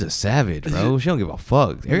 Wow, she's a savage, bro. She don't give a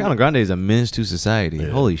fuck. Ariana Grande is a menace to society. Yeah.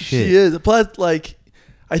 Holy shit. She is. Plus, like,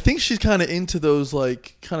 I think she's kind of into those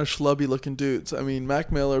like kind of schlubby looking dudes. I mean,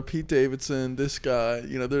 Mac Miller, Pete Davidson, this guy.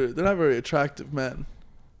 You know, they're not very attractive men.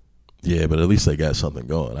 Yeah, but at least they got something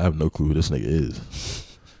going. I have no clue who this nigga is.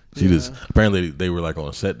 She just apparently they were like on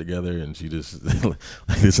a set together, and she just like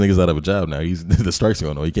this nigga's out of a job now. He's the strike's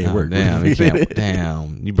going on. He can't work. Damn,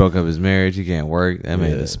 damn. You broke up his marriage. He can't work. That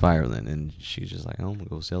man is spiraling, and she's just like, I'm gonna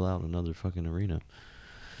go sell out another fucking arena.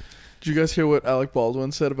 Did you guys hear what Alec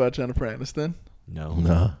Baldwin said about Jennifer Aniston?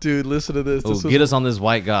 No. Dude, listen to this. Get us on this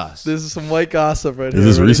white goss. This is some white gossip right here.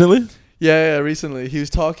 Is this recently? Yeah, recently. He was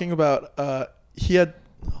talking about he had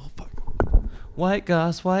white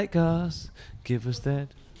goss, give us that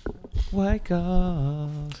white goss.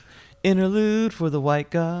 Interlude for the white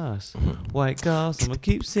goss. White goss, I'm gonna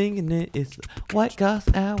keep singing it. It's White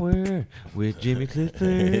Goss Hour with Jimmy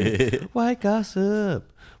Clifford. White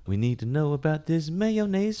gossip. We need to know about this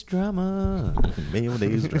mayonnaise drama.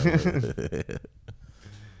 Mayonnaise drama.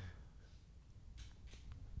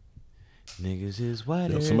 Niggas is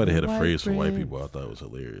white. Somebody had a phrase for white people I thought was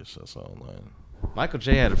hilarious. I saw online. Michael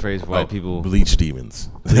J had a phrase for white people. Bleach demons.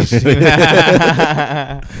 I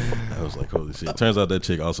was like, holy shit. Turns out that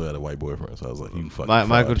chick also had a white boyfriend. So I was like, you fucking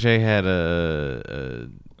Michael J had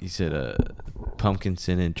he said pumpkin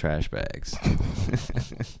scented trash bags.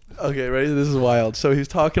 Okay, ready? This is wild. So he's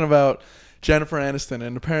talking about Jennifer Aniston,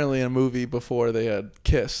 and apparently in a movie before they had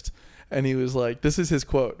kissed. And he was like, this is his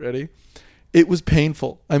quote. Ready? It was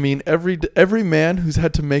painful. I mean, every man who's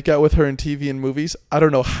had to make out with her in TV and movies, I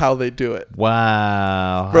don't know how they do it.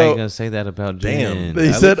 Wow. Bro, how are you going to say that about Jen?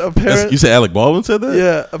 They said apparently... You said Alec Baldwin said that?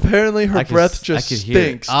 Yeah. Apparently her breath just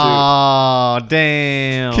stinks, dude. Oh,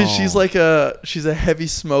 damn. Because she's a heavy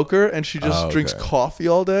smoker, and she just drinks coffee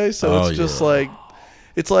all day. So it's just like...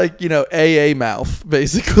 It's like, you know, AA mouth,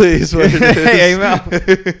 basically, is what it is. AA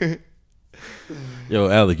mouth. Yo,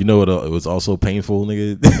 Alec, you know what? It was also painful,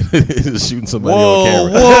 nigga. Just shooting somebody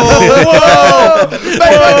on camera.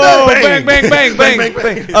 Bang, bang, bang, bang, bang,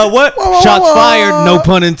 bang. What? Shots fired. No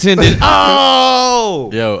pun intended. Oh,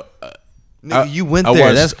 yo, you went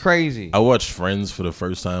there. That's crazy. I watched Friends for the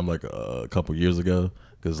first time like a couple years ago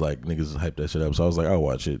because like niggas hyped that shit up. So I was like, I'll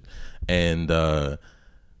watch it. And the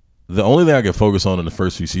only thing I could focus on in the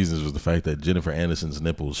first few seasons was the fact that Jennifer Aniston's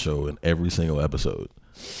nipples show in every single episode.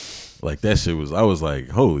 Like that shit was, I was like,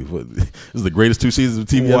 holy, this is the greatest 2 seasons of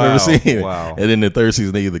TV I've ever seen. Wow. And then the 3rd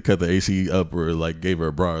season, they either cut the AC up or like gave her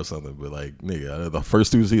a bra or something. But like, nigga, the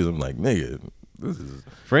first 2 seasons, I'm like, nigga, this is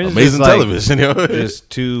Friends amazing is like, television. You know? Just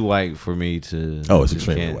too white for me to. Oh, it's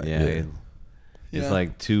extremely white. Yeah. Yeah. It's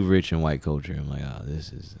like too rich in white culture. I'm like, oh,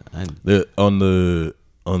 this is.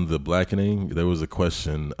 On the blackening, there was a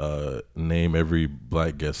question: name every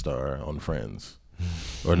black guest star on Friends,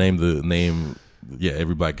 or name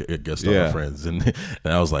every black guest star on Friends. And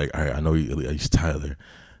I was like, all right, I know he's Tyler.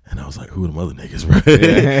 And I was like, who are the other niggas, bro?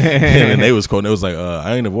 And they was quoting. It was like,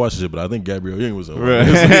 I ain't never watched it, but I think Gabrielle Union was on. Right.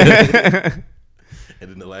 And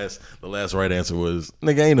then the last right answer was,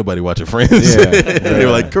 nigga, ain't nobody watching Friends. Yeah, they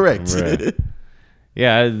were like, correct. Right.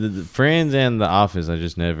 Yeah, the Friends and The Office, I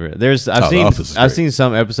just never. I've seen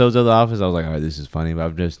some episodes of The Office. I was like, all right, this is funny, but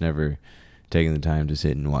I've just never taken the time to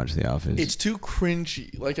sit and watch The Office. It's too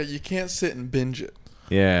cringy. Like you can't sit and binge it.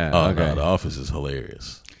 Yeah. Oh okay. no, The Office is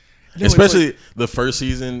hilarious. No, Especially like, the first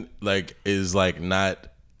season, like is like not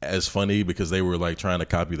as funny because they were like trying to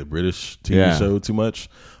copy the British TV show too much.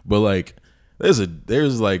 But like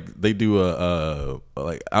there's like they do I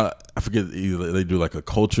forget, either they do like a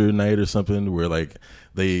culture night or something where like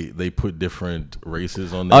they put different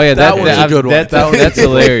races on there. Oh yeah, that was a good one. That's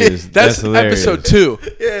hilarious. That's hilarious. Episode 2.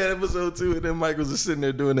 Yeah, episode 2, and then Mike was just sitting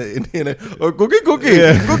there doing it, or go get.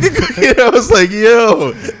 And I was like,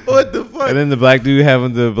 yo, what the fuck? And then the black dude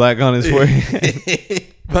having the black on his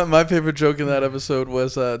forehead. My favorite joke in that episode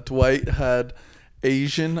was Dwight had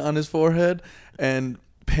Asian on his forehead, and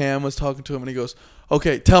Pam was talking to him, and he goes,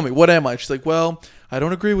 okay, tell me, what am I? She's like, well, I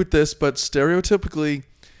don't agree with this, but stereotypically,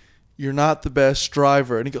 you're not the best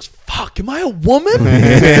driver. And he goes, fuck, am I a woman?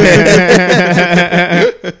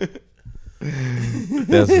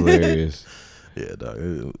 That's hilarious. Yeah, dog,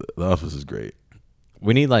 The Office is great.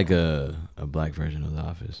 We need like a black version of The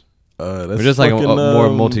Office. That's or just like a more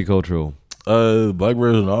multicultural. The black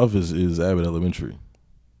version of The Office is Abbott Elementary.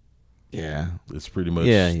 Yeah. It's pretty much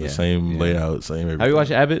the same layout, same everything. Have you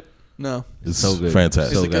watched Abbott? No. It's so good.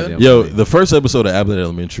 Fantastic. Is it good? Yo, the first episode of Abbott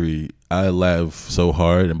Elementary, I laughed so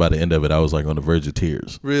hard, and by the end of it, I was like on the verge of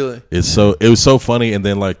tears. Really? It was so funny, and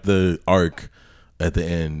then like the arc at the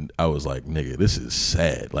end, I was like, nigga, this is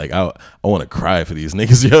sad. Like I want to cry for these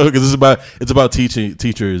niggas, yo, because it's about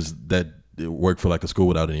teachers that work for like a school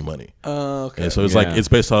without any money. Okay. And so it's like it's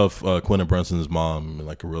based off Quentin Brunson's mom and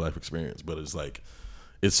like a real life experience, but it's like.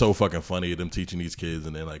 It's so fucking funny them teaching these kids,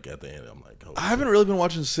 and then like at the end, I'm like, oh, I haven't really been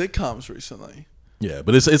watching sitcoms recently. Yeah,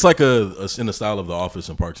 but it's like a in the style of The Office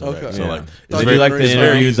and Parks and Rec. So like, it's very, like it's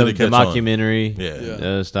very easy to the catch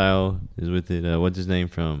mockumentary style is with it. What's his name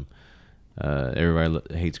from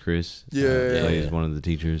Everybody Hates Chris? Yeah, he's one of the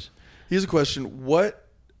teachers. Here's a question: what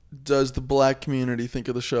does the black community think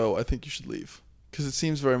of the show? I think you should leave because it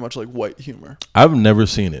seems very much like white humor. I've never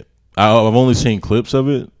seen it. I've only seen clips of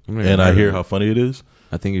it, and I hear how funny it is.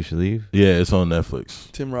 I think you should leave. Yeah, it's on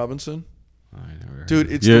Netflix. Tim Robinson. Never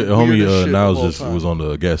Dude, it's the homie Niles just was on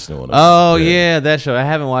the guest. That show. I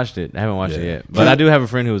haven't watched it. it yet, but I do have a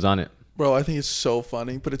friend who was on it. Bro, I think it's so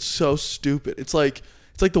funny, but it's so stupid. It's like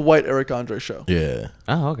the white Eric Andre show. Yeah.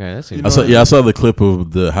 Oh, okay. That's I saw the clip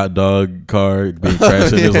of the hot dog car being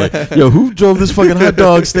crashed. And it was like, yo, who drove this fucking hot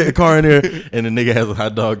dog car in there? And the nigga has a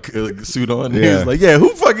hot dog suit on. And he was like, yeah, who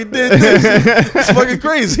fucking did this? It's fucking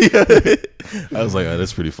crazy. I was like, oh,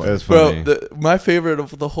 that's pretty funny. That's funny. Bro, my favorite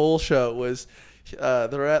of the whole show was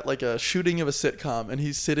they're at like a shooting of a sitcom, and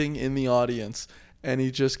he's sitting in the audience. And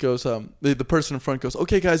he just goes, the person in front goes,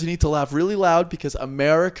 okay, guys, you need to laugh really loud because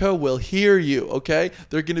America will hear you, okay?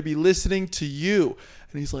 They're going to be listening to you.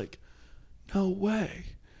 And he's like, no way.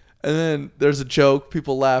 And then there's a joke,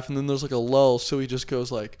 people laugh, and then there's like a lull. So he just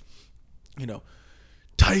goes like,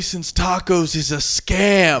 Tyson's Tacos is a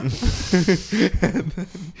scam. And then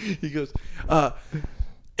he goes,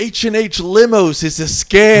 H&H Limos is a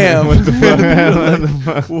scam. What the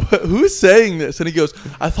fuck? Who's saying this? And he goes,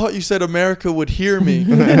 I thought you said America would hear me.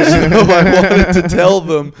 So I wanted to tell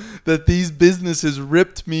them that these businesses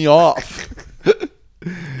ripped me off.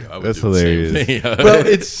 That's hilarious. Well,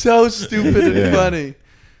 it's so stupid and funny.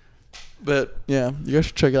 But yeah, you guys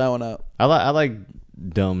should check that one out. I like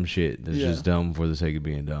dumb shit that's just dumb for the sake of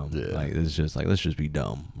being dumb. Yeah. Like it's just like, let's just be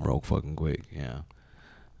dumb real fucking quick. Yeah,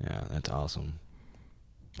 that's awesome.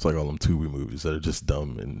 It's like all them Tubi movies that are just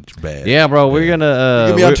dumb and bad. Yeah, bro, we're gonna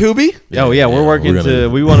you gonna be on Tubi? We're working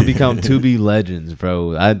we want to become Tubi legends,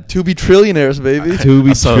 bro. Tubi trillionaires, baby.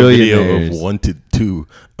 Tubi trillionaires. Video of Wanted 2.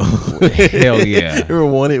 Hell yeah! You ever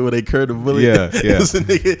Wanted where they curved a bullet? Yeah.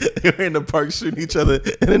 They were in the park shooting each other,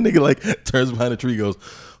 and then nigga like turns behind a tree, goes,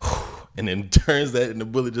 and then turns that, and the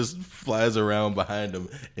bullet just flies around behind him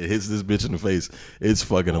and hits this bitch in the face. It's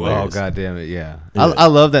fucking hilarious. Oh god damn it, yeah. I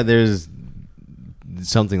love that there's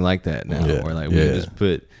something like that now, where like we just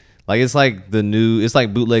put like it's like it's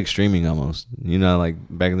like bootleg streaming almost. You know, like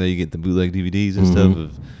back in the day you get the bootleg DVDs and stuff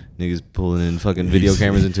of niggas pulling in fucking video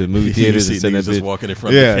cameras into movie theaters and sending just walking in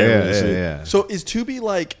front of the camera and shit. Yeah. So is Tubi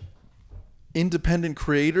like independent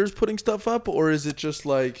creators putting stuff up, or is it just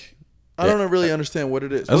like I don't really understand what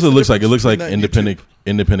it is? That's what it looks like. It looks like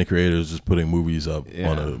independent creators just putting movies up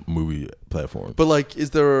on a movie platform. But like,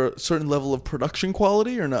 is there a certain level of production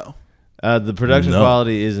quality or no? The production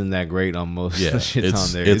quality isn't that great on most of the shit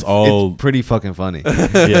on there. It's pretty fucking funny.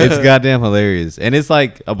 It's goddamn hilarious, and it's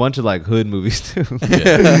like a bunch of like hood movies too.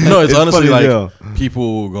 No, it's honestly like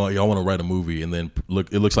people going, y'all want to write a movie, and then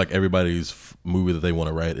it looks like everybody's movie that they want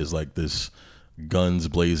to write is like this guns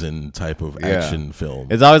blazing type of action film.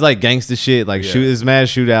 It's always like gangster shit, like it's mad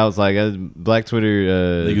shootouts. Like Black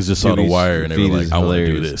Twitter niggas just saw The Wire and they were like, I want to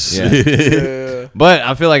do this. But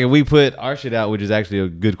I feel like if we put our shit out, which is actually a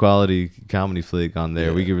good quality comedy flick on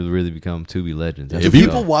there, we could really become Tubi legends. Do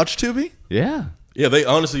people watch Tubi? Yeah. Yeah, they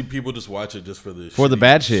honestly, people just watch it just for the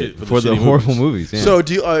bad shit, for the horrible movies. Yeah. So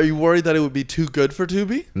are you worried that it would be too good for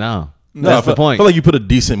Tubi? No. That's the point. I feel like you put a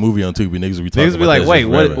decent movie on Tubi, niggas will be talking about like,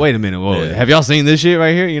 wait a minute, whoa, have y'all seen this shit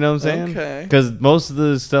right here? You know what I'm saying? Okay. Because most of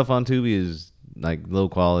the stuff on Tubi is like low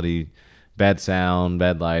quality, bad sound,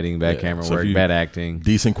 bad lighting, bad camera work, bad acting.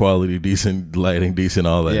 Decent quality, decent lighting, decent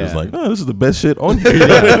all that. It's like, oh, this is the best shit on here.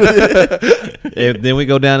 Then we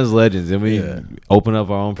go down as legends. Then we open up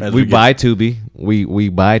our own. We buy Tubi. We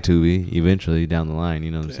buy Tubi eventually down the line.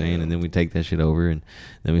 You know what I'm saying? And then we take that shit over, and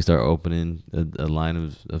then we start opening a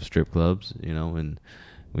line of strip clubs. You know, and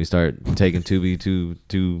we start taking Tubi to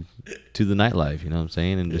the nightlife. You know what I'm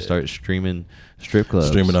saying? And just start streaming strip clubs.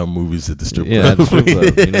 Streaming out movies at the strip club. Yeah, at the strip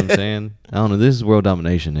club. You know what I'm saying? I don't know. This is world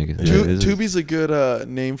domination, nigga. Tubi's a good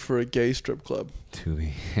name for a gay strip club.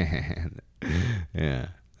 Tubi. Yeah,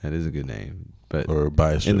 that is a good name. But or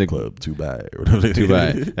buy a strip club, Tubi or whatever.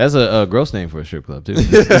 Tubi. That's a gross name for a strip club too.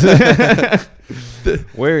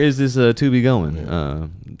 Where is this Tubi going?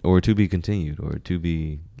 Or to be continued, or to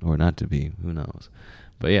be or not to be? Who knows?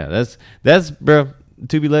 But yeah, that's bro.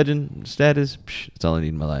 Tubi legend status. That's all I need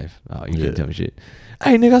in my life. Oh, you can't tell me shit.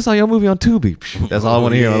 Hey nigga, I saw your movie on Tubi. That's all I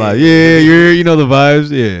want to hear in my life. Yeah, you know the vibes.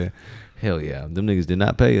 Yeah, hell yeah. Them niggas did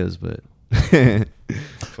not pay us, but.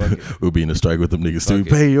 We'll be in a strike with them niggas too.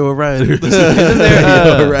 Pay your writers. Isn't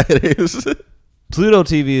there writers? Pluto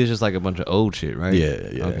TV is just like a bunch of old shit, right?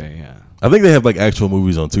 Yeah. Okay, yeah. I think they have like actual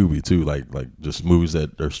movies on Tubi too, like just movies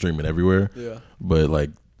that are streaming everywhere. Yeah. But like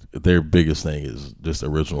their biggest thing is just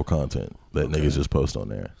original content that niggas just post on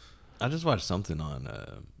there. I just watched something on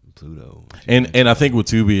Pluto. And I think with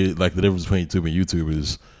Tubi, like the difference between Tubi and YouTube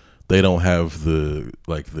is they don't have the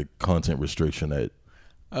content restriction that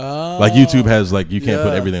like YouTube has. Like you can't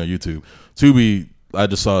put everything on YouTube. Tubi, I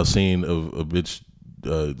just saw a scene of a bitch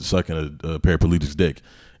sucking a paraplegic's dick,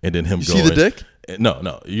 and then him going. See the dick?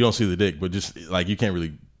 No, you don't see the dick, but just like you can't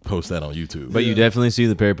really post that on YouTube. But you definitely see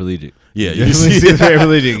the paraplegic. Yeah, you see the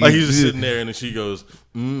paraplegic. Like he's just sitting there, and then she goes,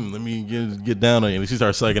 "Let me get down on you," and she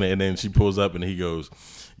starts sucking it, and then she pulls up, and he goes,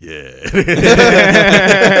 "Yeah."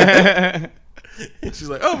 And she's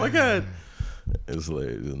like, "Oh my god." It's like,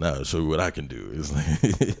 now I'll show you what I can do. It's like,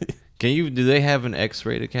 do they have an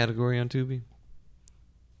X-rated category on Tubi?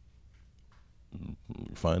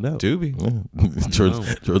 Find out. Tubi. Yeah.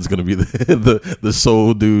 George's gonna be the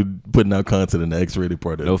sole dude putting out content in the X-rated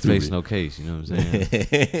part of No Tubi. face, no case. You know what I'm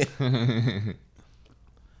saying?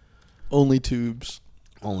 Only tubes.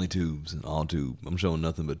 Only tubes and all tube. I'm showing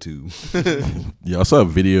nothing but tube. Yeah, I saw a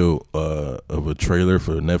video of a trailer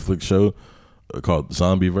for a Netflix show called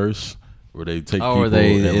Zombieverse. Where they take people are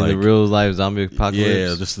they and in the real life zombie apocalypse?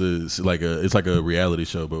 Yeah, just it's like a reality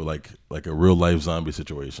show, but like a real life zombie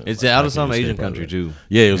situation. It's like, out of some Asian country too.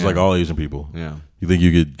 Yeah, it was like all Asian people. Yeah. You think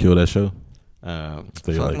you could kill that show?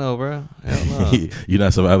 Fuck no, bro. Hell no. You're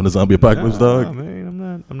not surviving the zombie apocalypse, dog. No,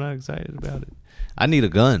 man, I'm not excited about it. I need a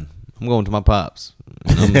gun. I'm going to my pops.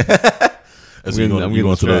 I'm going to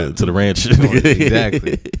the ranch.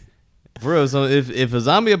 Exactly. For real, so if a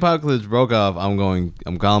zombie apocalypse broke off, I'm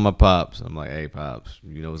calling my pops. I'm like, hey pops,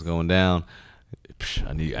 you know what's going down?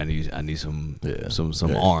 I need some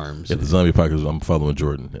arms. Yeah, the zombie apocalypse. I'm following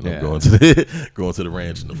Jordan, and I'm going to the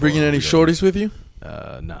ranch. Bringing any shorties with you?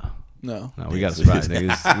 No, we got to survive.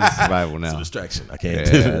 Nigga. It's survival now. It's a distraction. I can't.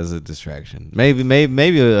 Yeah, it's a distraction. Maybe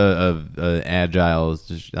a agile.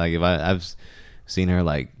 Just like if I've seen her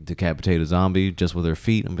like decapitate a zombie just with her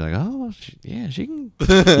feet, and be like, oh she can.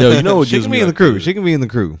 Yo, you know what she gives can me be in the crew. She can be in the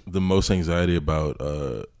crew. The most anxiety about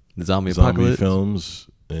The zombie apocalypse films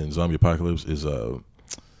and zombie apocalypse is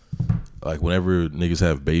like whenever niggas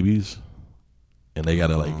have babies and they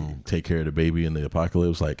gotta like take care of the baby in the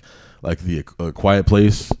apocalypse, like the Quiet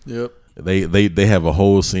Place. Yep. They have a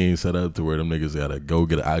whole scene set up to where them niggas gotta go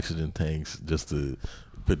get oxygen tanks just to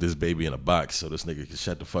put this baby in a box so this nigga can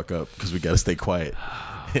shut the fuck up because we gotta stay quiet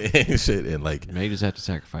and shit. And like, you may just have to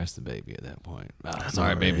sacrifice the baby at that point. Oh,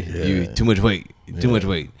 sorry, baby. Yeah. You too much weight. Too much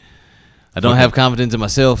weight. I don't have confidence in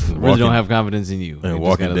myself. I really don't have confidence in you. And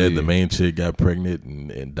Walking Dead, the main chick got pregnant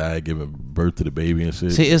and died giving birth to the baby and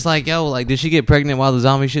shit. See, it's like, yo, like, did she get pregnant while the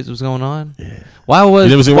zombie shit was going on? Yeah. Why weren't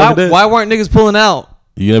niggas pulling out?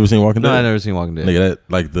 You never seen Walking Dead? No, I never seen Walking Dead. Nigga, that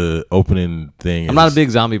like the opening thing. I'm not a big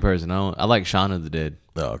zombie person. I like Shaun of the Dead.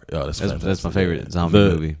 Oh, that's my favorite zombie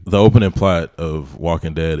movie. The opening plot of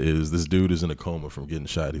Walking Dead is this dude is in a coma from getting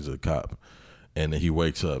shot. He's a cop. And then he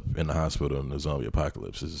wakes up in the hospital and the zombie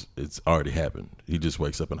apocalypse it's already happened. He just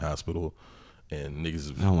wakes up in the hospital and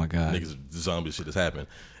niggas, oh my God, niggas, zombie shit has happened.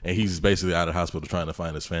 And he's basically out of the hospital trying to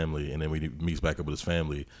find his family. And then when he meets back up with his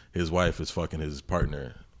family, his wife is fucking his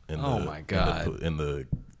partner in the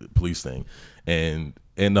police thing. And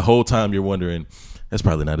the whole time you're wondering, that's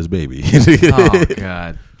probably not his baby. Oh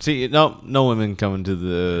God. See, no women coming to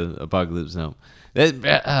the apocalypse. No.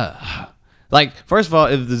 Like, first of all,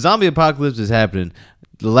 if the zombie apocalypse is happening,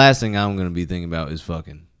 the last thing I'm going to be thinking about is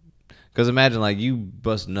fucking. Because imagine, like, you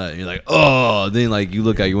bust a nut and you're like, oh, then, like, you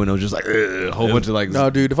look out your window just like, a whole bunch of, like. No,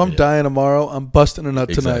 dude, if I'm dying tomorrow, I'm busting a nut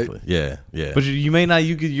tonight. Yeah. But you may not,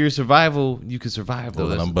 your survival, you could survive, though.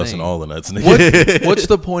 Well, I'm busting all the nuts, nigga. What's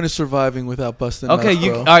the point of surviving without busting nuts,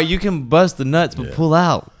 all right, you can bust the nuts, but pull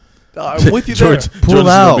out. I'm with you George, there. George is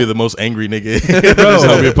going to be the most angry nigga in this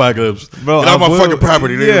zombie apocalypse. Bro, get out my fucking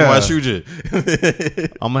property, nigga, before I shoot you.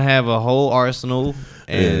 I'm going to have a whole arsenal,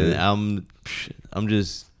 and I'm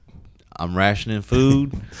rationing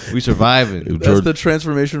food. We surviving. That's the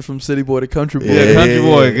transformation from city boy to country boy. Yeah, country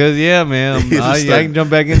boy. Because, man, I can jump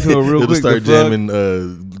back into it real quick. Start jamming,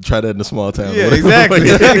 try that in a small town. Yeah, exactly.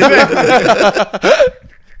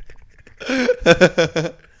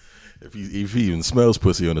 If he even smells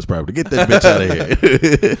pussy on his property, get that bitch out of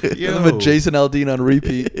here. I'm a Jason Aldean on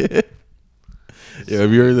repeat. Yeah,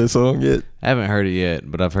 have you heard that song yet? I haven't heard it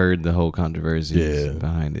yet, but I've heard the whole controversy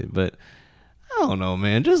behind it. But I don't know,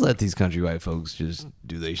 man. Just let these country white folks just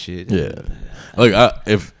do their shit. Yeah. Like,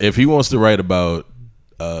 if he wants to write about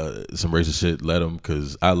some racist shit, let him,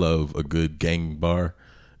 because I love a good gang bar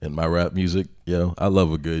in my rap music. I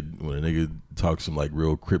love a good, when a nigga talks some like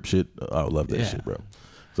real Crip shit. I love that shit, bro.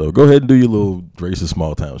 So go ahead and do your little racist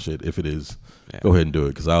small town shit. If it is, go ahead and do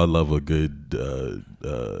it, because I love a good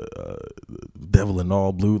Devil in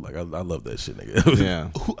All Blue. Like I love that shit, nigga. Yeah.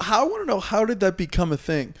 I want to know, how did that become a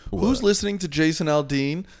thing? What? Who's listening to Jason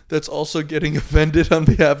Aldean that's also getting offended on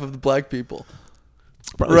behalf of the black people?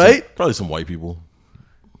 Probably some white people.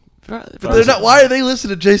 But they're not. Why are they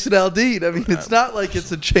listening to Jason Aldean? I mean, it's not like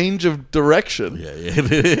it's a change of direction. Yeah.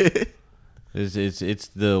 It's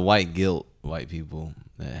the white guilt, white people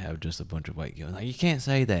that have just a bunch of white guilt. Like, you can't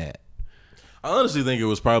say that. I honestly think it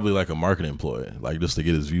was probably like a marketing ploy, like just to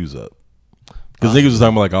get his views up. Because niggas was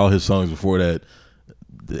talking about like all his songs before that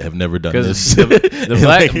have never done this.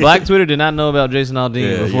 The black Twitter did not know about Jason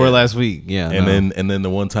Aldean before last week. Yeah, and then the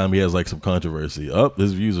one time he has like some controversy,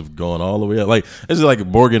 his views have gone all the way up. Like, this is like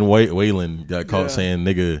Morgan Whalen got caught saying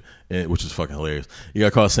nigga, which is fucking hilarious. He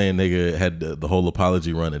got caught saying nigga, had the whole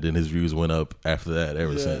apology run, and then his views went up after that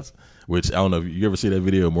ever since. Which, I don't know if you ever see that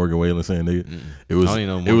video of Morgan Whalen saying nigga. It was, I don't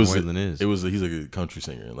even know who Morgan Whalen is. He's a country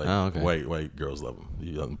singer. Like, white girls love him.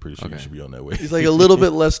 I'm pretty sure you should be on that way. He's like a little bit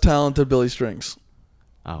less talented Billy Strings.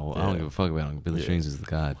 Oh, I don't give a fuck about him. Billy Strings is the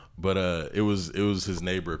god. But it was his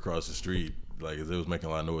neighbor across the street. Like, it was making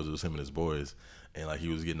a lot of noise. It was him and his boys. And like, he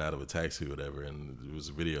was getting out of a taxi or whatever, and it was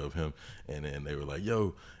a video of him, and then they were like,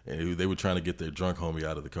 yo, and they were trying to get their drunk homie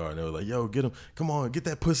out of the car, and they were like, yo, get him, come on, get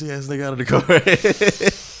that pussy ass nigga out of the car.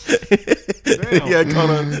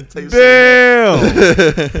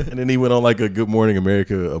 Damn. And then he went on like a Good Morning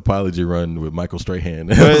America apology run with Michael Strahan.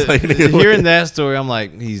 Like, hearing that story, I'm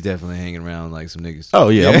like, he's definitely hanging around like some niggas. Oh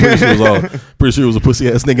yeah, I'm pretty sure it was a pussy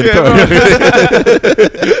ass nigga in the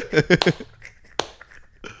car.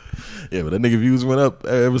 Yeah, but that nigga views went up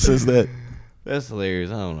ever since that. That's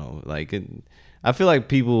hilarious. I don't know. Like, I feel like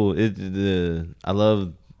people. I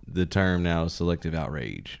love the term now, selective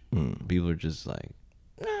outrage. People are just like,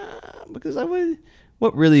 because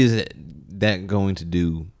what really is that going to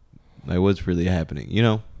do? Like, what's really happening? You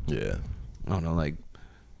know? Yeah. I don't know. Like,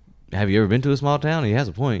 have you ever been to a small town? He has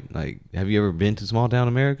a point. Like, have you ever been to small town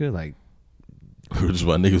America? Like, Which is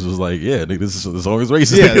why niggas was like, yeah, nigga, this song is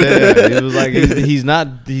racist. Yeah. It was like he's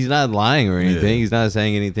not lying or anything. He's not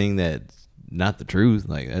saying anything that's not the truth.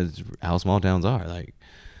 Like that's how small towns are. Like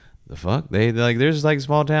the fuck they like. There's like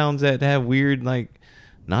small towns that have weird like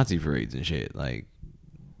Nazi parades and shit. Like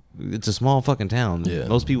it's a small fucking town. Yeah.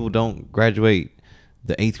 Most people don't graduate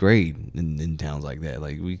the 8th grade in towns like that.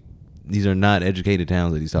 Like these are not educated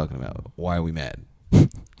towns that he's talking about. Why are we mad?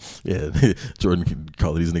 Yeah, Jordan can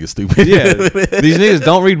call these niggas stupid. Yeah, these niggas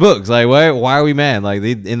don't read books. Like, why are we mad? Like,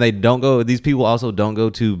 they don't go. These people also don't go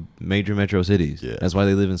to major metro cities. Yeah, that's why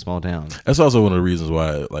they live in small towns. That's also one of the reasons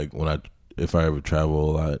why, like, if I ever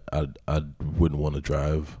travel, I wouldn't want to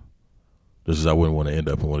drive, just as I wouldn't want to end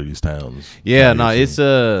up in one of these towns. Yeah, no, it's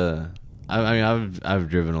I mean, I've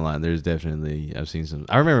driven a lot. There's definitely I've seen some.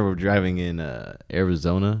 I remember driving in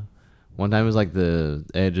Arizona. One time it was like the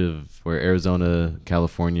edge of where Arizona,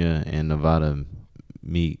 California, and Nevada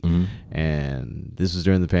meet. Mm-hmm. And this was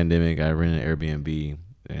during the pandemic. I rented an Airbnb,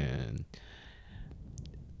 and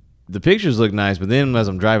the pictures look nice. But then as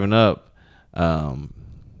I'm driving up,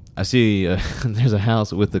 I see there's a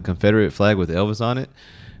house with the Confederate flag with Elvis on it.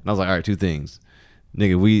 And I was like, all right, two things.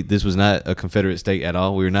 Nigga, this was not a Confederate state at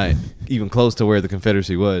all. We were not even close to where the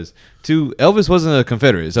Confederacy was. Two, Elvis wasn't a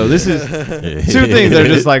Confederate. So this is two things that are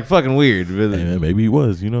just like fucking weird. Really. Hey man, maybe he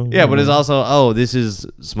was, Yeah, but it's also, this is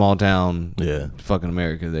small town fucking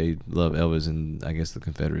America. They love Elvis and I guess the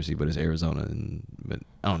Confederacy, but it's Arizona. But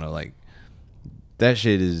I don't know, like, that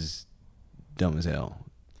shit is dumb as hell.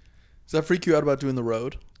 Does that freak you out about doing the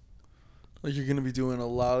road? Like you're going to be doing a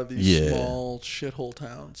lot of these small shithole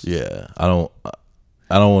towns. Yeah, I don't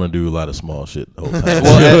want to do a lot of small shit the whole time.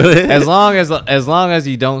 Well, as long as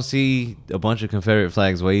you don't see a bunch of Confederate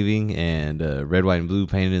flags waving and red, white, and blue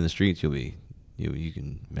painted in the streets, you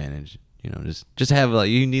can manage. Just have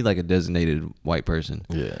you need like a designated white person.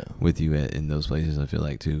 With you in those places. I feel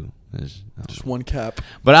like too. Just one cap.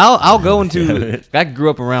 But I'll go into. I grew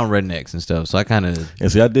up around rednecks and stuff, so I kind of.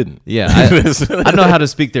 And see, I didn't. Yeah, I know how to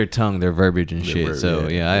speak their tongue, their verbiage and shit. So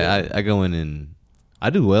I go in and. I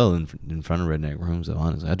do well in front of redneck rooms, though,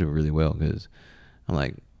 honestly. I do really well because I'm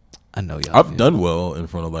like, I know y'all. I've done well in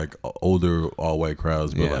front of like older all-white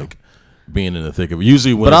crowds, but like being in the thick of it.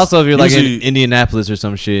 Usually when but also if you're like in Indianapolis or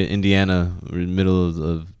some shit, Indiana, or middle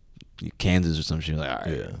of Kansas or some shit, like, all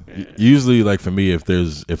right. Yeah. Usually, like for me, if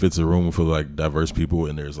it's a room full of like diverse people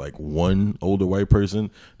and there's like one older white person,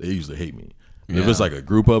 they usually hate me. If it's like a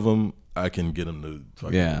group of them, I can get them to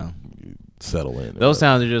fucking settle in. Those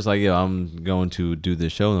towns are just like, yo, I'm going to do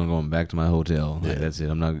this show and I'm going back to my hotel. Like, that's it.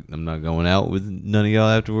 I'm not going out with none of y'all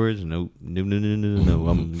afterwards. No.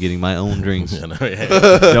 I'm getting my own drinks. Don't pass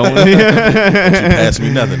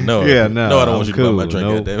me nothing. No. Yeah, no. I don't want you to buy my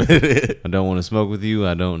drink. I don't want to smoke with you.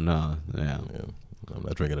 I don't know. Yeah. I'm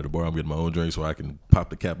not drinking at the bar. I'm getting my own drink so I can pop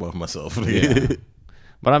the cap off myself.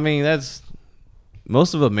 But I mean,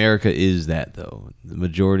 most of America is that, though. The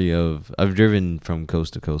majority of... I've driven from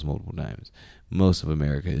coast to coast multiple times. Most of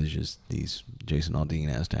America is just these Jason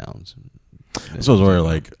Aldean-ass towns. So I was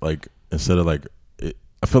wondering, like instead of like...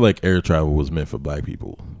 I feel like air travel was meant for black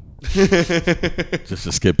people. Just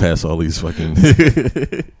to skip past all these fucking...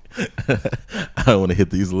 I don't want to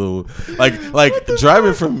hit these little... Like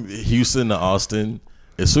driving from Houston to Austin...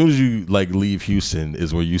 As soon as you like leave Houston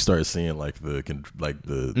is where you start seeing like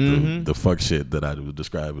the fuck shit that I would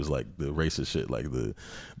describe as like the racist shit, like the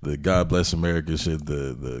God bless America shit,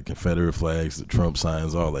 the Confederate flags, the Trump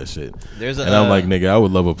signs, all that shit. And I'm like, nigga, I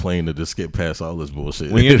would love a plane to just skip past all this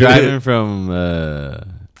bullshit. When you're driving from the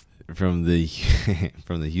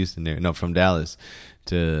Houston area, no, from Dallas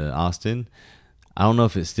to Austin, I don't know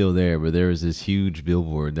if it's still there, but there was this huge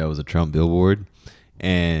billboard that was a Trump billboard,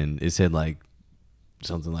 and it said like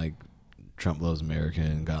something like Trump loves America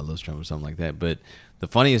and God loves Trump or something like that. But the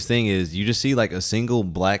funniest thing is you just see like a single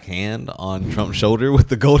black hand on Trump's shoulder with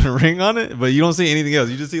the golden ring on it, but you don't see anything else.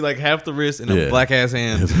 You just see like half the wrist and a black ass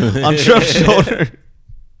hand on Trump's shoulder.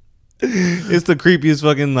 It's the creepiest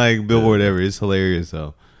fucking like billboard ever. It's hilarious.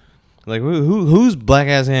 So like whose black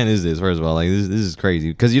ass hand is this? First of all, like this is crazy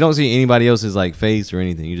because you don't see anybody else's like face or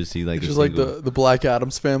anything. You just see like it's just like the Black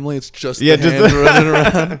Addams family. It's just the hand running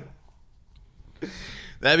around.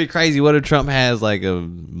 That'd be crazy. What if Trump has like a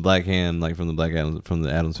black hand, like from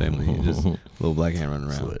the Addams family, just a little black hand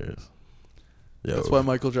running around? That's why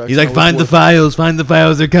Michael Jackson. He's like, find the files,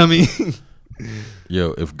 they're coming.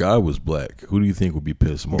 Yo, if God was black, who do you think would be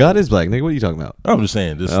pissed more? God is black, nigga. What are you talking about? I'm just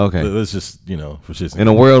saying. Okay, let's just for shit. In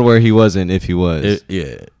a world where he wasn't, if he was,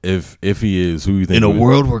 if he is, who do you think? In a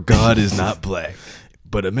world where God is not black.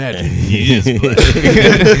 But imagine he is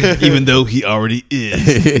black, even though he already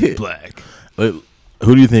is black.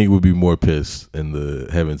 Who do you think would be more pissed in the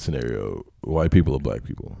heaven scenario? White people or black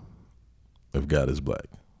people? If God is black.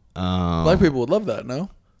 Black people would love that, no?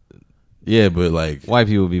 Yeah, but like white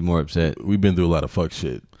people would be more upset. We've been through a lot of fuck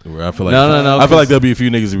shit. Where I feel like no. I feel like there'll be a few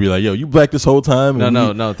niggas who be like, "Yo, you black this whole time."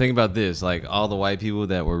 No. Think about this: like all the white people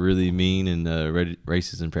that were really mean and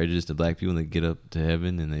racist and prejudiced to black people, and they get up to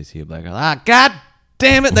heaven and they see a black guy. God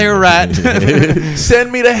damn it, they were right.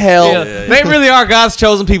 Send me to hell. Yeah. They really are God's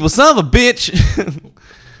chosen people. Son of a bitch.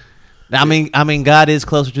 I mean, God is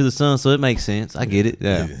closer to the sun, so it makes sense. I get it.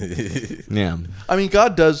 Yeah. Yeah. I mean,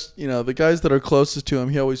 God does, the guys that are closest to him,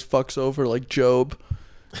 he always fucks over, like Job.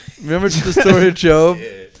 Remember the story of Job?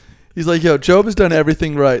 Yeah. He's like, yo, Job has done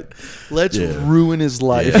everything right. Let's ruin his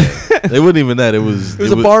life. Yeah. It wasn't even that. It was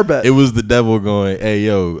a bar bet. It was the devil going, hey,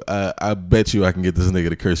 yo, I bet you I can get this nigga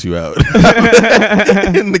to curse you out.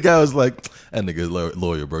 And the guy was like, that nigga's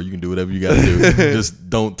lawyer, bro. You can do whatever you got to do. Just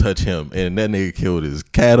don't touch him. And that nigga killed his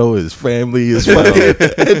cattle, his family, his wife.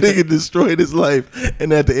 That nigga destroyed his life.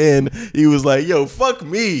 And at the end, he was like, yo, fuck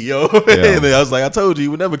me, yo. Yeah. And then I was like, I told you,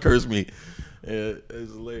 you would never curse me. Yeah, it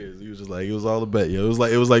was hilarious. He was just like, it was all a bet, yo. It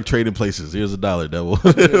was like trading places. Here's $1, devil.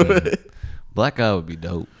 Yeah. Black guy would be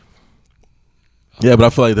dope. Yeah, but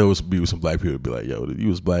I feel like there would be some black people would be like, yo, you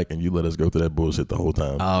was black and you let us go through that bullshit the whole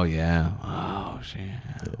time. Oh yeah. Oh shit. Yeah.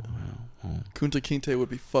 Kunta Kinte would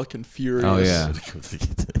be fucking furious. Oh yeah.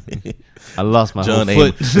 I lost my John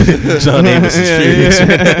whole foot. John Amos is furious.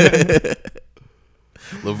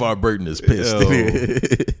 LeVar Burton is pissed.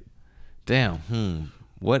 Damn.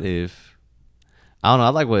 What if? I don't know. I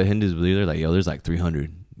like what Hindus believe. They're like, yo, there's like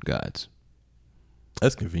 300 gods.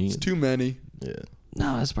 That's convenient. It's too many. Yeah.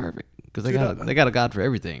 No, that's perfect because they got a god for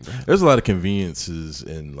everything, bro. There's a lot of conveniences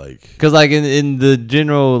in like because like in the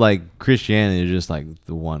general like Christianity is just like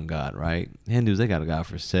the one god, right? Hindus, they got a god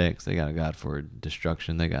for sex. They got a god for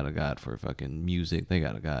destruction. They got a god for fucking music. They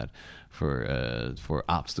got a god for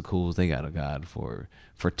obstacles. They got a god for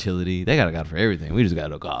fertility. They got a god for everything. We just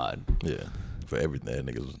got a god. Yeah, for everything. That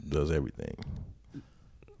nigga does everything.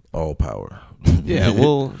 All power. Yeah,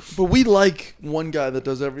 well, but we like one guy that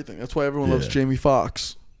does everything. That's why everyone loves Jamie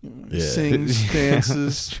Foxx. He sings,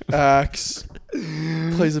 dances, acts,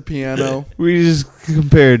 plays the piano. We just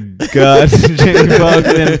compared God to Jamie Foxx,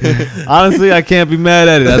 and honestly, I can't be mad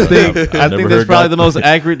at it. I think that's probably the most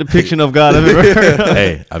accurate depiction of God I've ever heard of.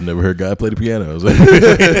 Hey, I've never heard God play the piano.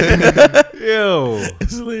 Yo,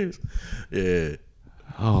 it's hilarious. Yeah.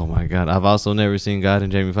 Oh my God! I've also never seen God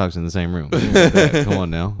and Jamie Foxx in the same room. Come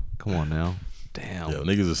on now. Damn. Yo,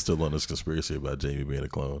 niggas are still on this conspiracy about Jamie being a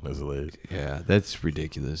clone. That's hilarious. Yeah, that's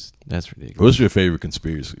ridiculous. What's your favorite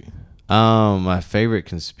conspiracy? My favorite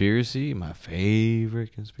conspiracy.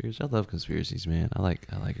 I love conspiracies, man. I like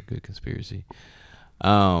a good conspiracy.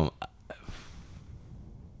 I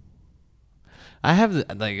have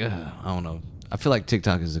I don't know. I feel like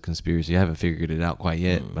TikTok is a conspiracy. I haven't figured it out quite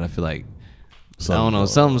yet, but I feel like I don't know.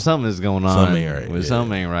 Something is going on. Something ain't right.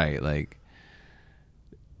 Something ain't right. Like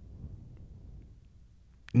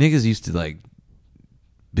niggas used to like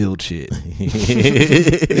build shit.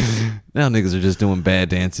 Now niggas are just doing bad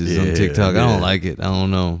dances on TikTok. I don't like it. I don't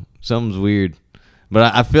know. Something's weird.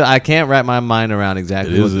 But I feel I can't wrap my mind around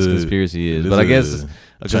exactly what this conspiracy is. But I guess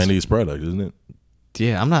a Chinese product, isn't it?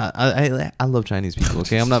 Yeah, I'm not. I love Chinese people.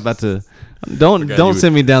 Okay, I'm not about to. Don't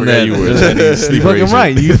send me down that. You were a Chinese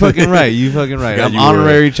You fucking right. I'm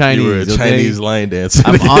honorary Chinese. You were a Chinese lion dancer.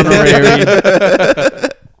 I'm honorary.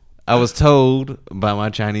 I was told by my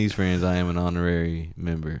Chinese friends I am an honorary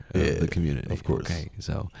member of the community. Of course. Okay,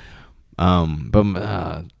 so, but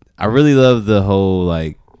I really love the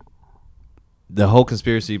whole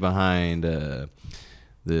conspiracy behind the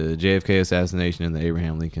JFK assassination and the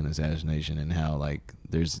Abraham Lincoln assassination, and how like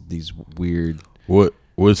there's these weird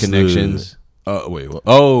what's connections.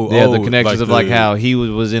 The connections like how he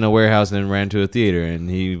was in a warehouse and then ran to a theater, and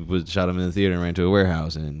he shot him in the theater and ran to a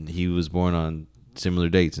warehouse, and he was born on similar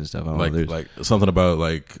dates and stuff. I don't know, like something about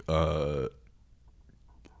like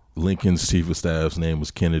Lincoln's chief of staff's name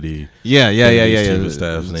was Kennedy. Yeah. Chief of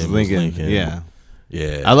staff's name was Lincoln.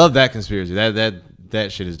 Yeah. I love that conspiracy. That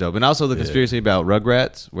shit is dope. And also the conspiracy about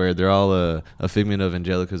Rugrats, where they're all a figment of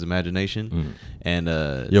Angelica's imagination. And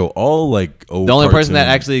all like old the only person that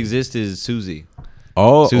actually exists is Susie.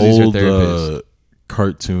 All Susie's old her therapist.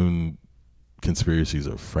 Cartoon conspiracies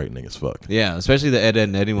are frightening as fuck. Yeah, especially the Ed, Edd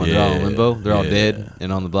and Eddy one. They're all in limbo. They're all dead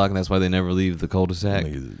and on the block, and that's why they never leave the cul-de-sac.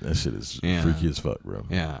 That shit is freaky as fuck, bro.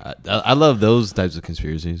 Yeah, I love those types of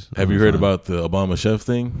conspiracies. Have you heard about the Obama chef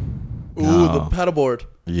thing? Ooh, the paddleboard.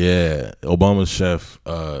 Yeah, Obama's chef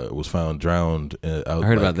was found drowned. I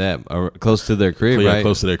heard about that. Close to their crib, right?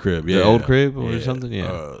 Close to their crib. Yeah, their old crib or something.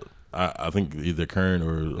 Yeah. I think either Kern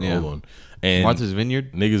or hold on. And Martha's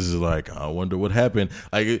Vineyard. Niggas is like, I wonder what happened.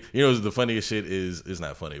 Like, you know, the funniest shit is, it's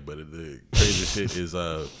not funny, but the crazy shit is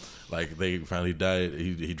like they finally died.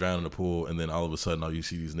 He drowned in the pool, and then all of a sudden, all you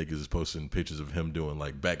see these niggas is posting pictures of him doing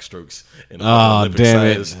like backstrokes in a Olympic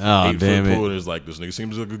size 8-foot pool. And it's like, this nigga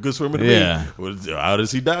seems like a good swimmer to me. How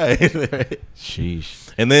does he die?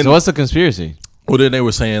 Sheesh. And then, so what's the conspiracy? Well, then they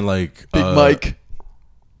were saying like Big Mike.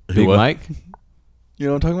 Big Mike. You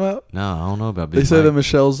know what I'm talking about? No, I don't know about Big Mike. They say that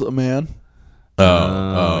Michelle's a man.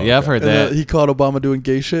 Yeah, I've heard that. He caught Obama doing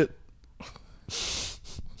gay shit.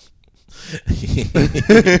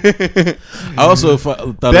 I also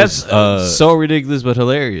thought that's so ridiculous but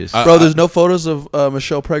hilarious. Bro, there's no photos of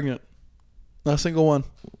Michelle pregnant. Not a single one.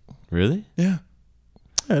 Really? Yeah.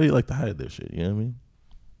 Yeah, they like to hide their shit. You know what I mean?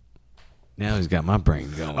 Now he's got my brain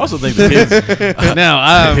going. I also think the kids. now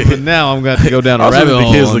I'm going to go down a rabbit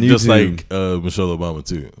hole. The kids look YouTube. just like Michelle Obama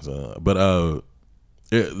too. So, but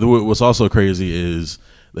what's also crazy is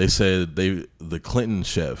they said the Clinton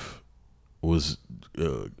chef was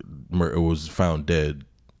found dead,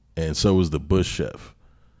 and so was the Bush chef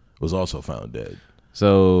was also found dead.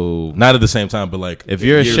 So not at the same time, but like if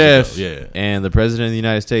you're a chef, ago, and the president of the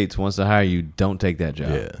United States wants to hire you, don't take that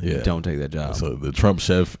job. Yeah. Don't take that job. So the Trump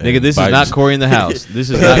chef, nigga, this is not Corey in the House. This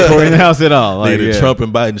is not Corey in the House at all. Like, the Trump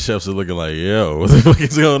and Biden chefs are looking like, yo, what the fuck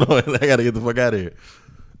is going on? I gotta get the fuck out of here.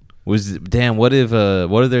 What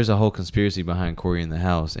if there's a whole conspiracy behind Corey in the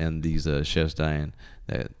House and these chefs dying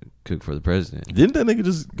that cook for the president? Didn't that nigga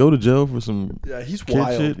just go to jail for some? Yeah, he's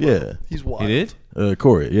wild. Shit? Bro. Yeah, he's wild. He did?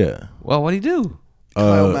 Corey, yeah. Well, what'd he do?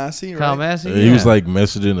 Kyle Massey, right? Kyle Massey. He was like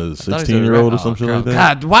messaging a 16-year-old or some shit like that.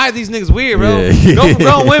 God, why are these niggas weird, bro? Go for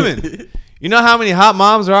grown women. You know how many hot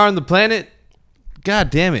moms there are on the planet? God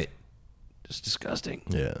damn it, it's disgusting.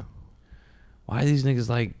 Yeah. Why are these niggas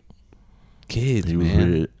like kids, he was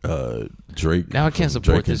man? Weird. Drake. Now I can't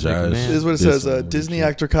support this nigga, man. This is what it says. Disney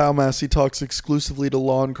actor Kyle Massey talks exclusively to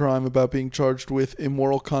Law and Crime about being charged with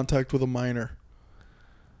immoral contact with a minor.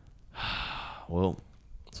 Well,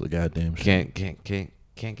 it's a goddamn shit.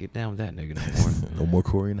 Can't get down with that nigga no more. No more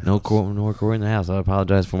Corey in the house. No more Corey in the House. I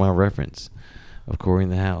apologize for my reference of Corey in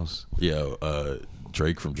the House. Yeah,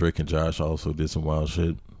 Drake from Drake and Josh also did some wild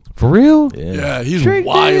shit. For real? Yeah, he's Drake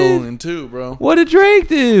wilding too, bro. What did Drake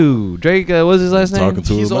do? Drake, what's his last name? Talking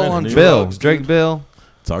to he's a all minor. on Bill. drugs, Drake dude. Bill.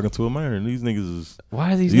 Talking to a minor. And these niggas is...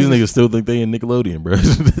 Why are these niggas still think they in Nickelodeon, bro?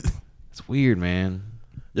 It's weird, man.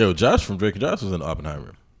 Yo, Josh from Drake and Josh was in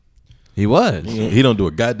Oppenheimer. He was. He don't do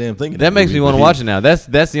a goddamn thing in that makes me want to watch it now. That's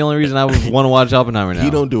the only reason I would want to watch Oppenheimer now. He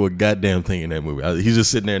don't do a goddamn thing in that movie. He's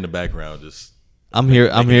just sitting there in the background just... I'm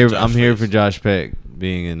here for Josh Peck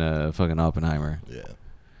being in fucking Oppenheimer. Yeah.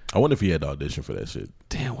 I wonder if he had to audition for that shit.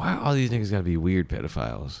 Damn, why all these niggas gotta be weird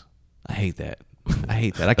pedophiles? I hate that.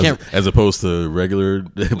 I can't. As opposed to regular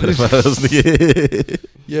pedophiles.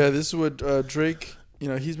 Yeah, this is what Drake. You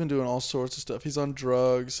know, he's been doing all sorts of stuff. He's on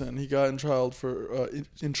drugs, and he got in trouble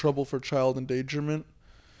for child endangerment.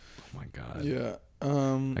 Oh my god. Yeah.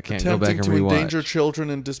 I can't go back and attempting to rewatch. endanger children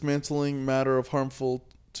and dismantling matter of harmful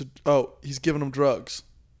to. Oh, he's giving them drugs.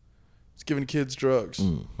 He's giving kids drugs.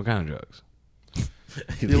 What kind of drugs?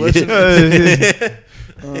 The election.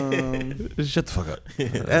 Shut the fuck up.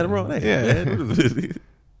 Admiral. Yeah.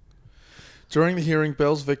 During the hearing,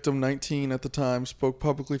 Bell's victim, 19 at the time, spoke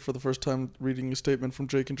publicly for the first time, reading a statement from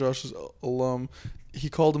Drake and Josh's alum. He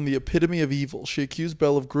called him the epitome of evil. She accused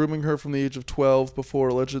Bell of grooming her from the age of 12 before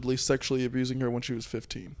allegedly sexually abusing her when she was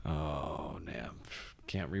 15. Oh, damn.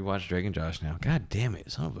 Can't rewatch Drake and Josh now. God damn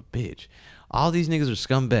it. Son of a bitch. All these niggas are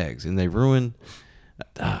scumbags, and they ruin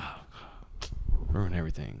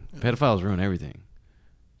everything. Pedophiles ruin everything.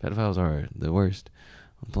 Pedophiles are the worst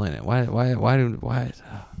on the planet. Why?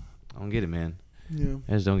 I don't get it, man. Yeah.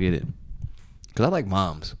 I just don't get it. Because I like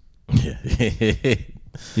moms. Yeah.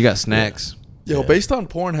 You got snacks. Yo, based on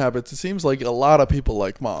porn habits, it seems like a lot of people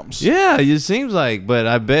like moms. Yeah, it seems like. But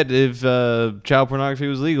I bet if child pornography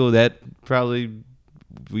was legal,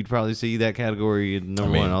 we'd probably see that category in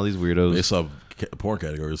number one. All these weirdos. They saw porn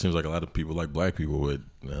category. It seems like a lot of people like black people would.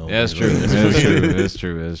 Yeah, that's true. That's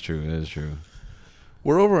true.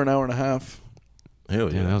 We're over an hour and a half.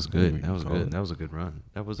 Hell yeah. Damn, that was good. That was good. That was a good run.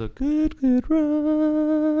 That was a good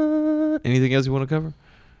run. Anything else you want to cover?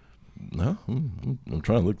 No. I'm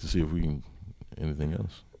trying to look to see if we can... Anything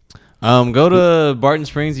else? Go to Barton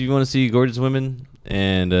Springs if you want to see gorgeous women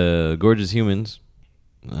and gorgeous humans.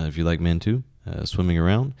 If you like men too, swimming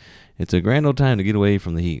around. It's a grand old time to get away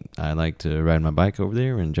from the heat. I like to ride my bike over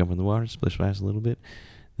there and jump in the water, splish splash a little bit.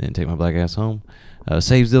 then take my black ass home.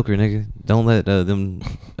 Save Zilker, nigga. Don't let them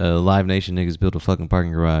Live Nation niggas build a fucking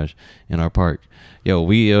parking garage in our park. Yo,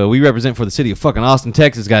 we represent for the city of fucking Austin,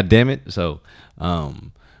 Texas. God damn it. So,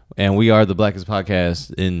 and we are the blackest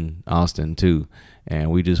podcast in Austin too,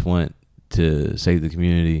 and we just want to save the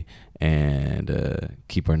community and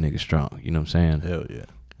keep our niggas strong. You know what I'm saying? Hell yeah.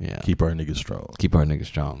 Yeah. Keep our niggas strong. Keep our niggas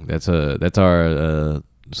strong. That's our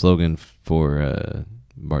slogan for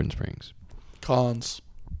Barton Springs. Cons.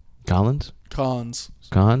 Collins? Cons.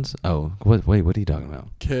 Cons? Oh, what? Wait, what are you talking about?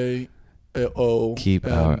 K-O. Keep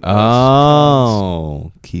our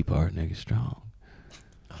keep our niggas strong.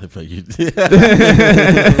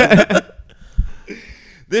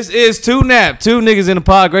 This is Two Nap, Two Niggas in the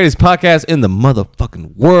Pod, greatest podcast in the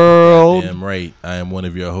motherfucking world. Damn right. I am one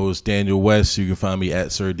of your hosts, Daniel West. You can find me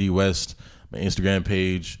at Sir D West, my Instagram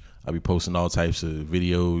page. I'll be posting all types of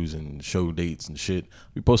videos and show dates and shit.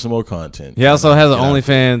 Be posting more content. He also has an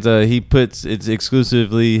OnlyFans. He puts it's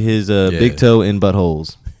exclusively his big toe in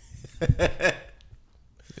buttholes.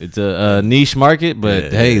 It's a niche market,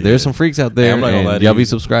 but there's some freaks out there. Hey, I'm not gonna lie to y'all be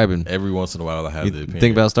subscribing. Every once in a while, I have the opinion.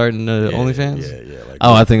 Think about starting OnlyFans? Yeah. Like,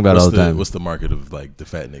 I think about it all the time. What's the market of like the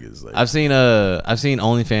fat niggas? Like, I've seen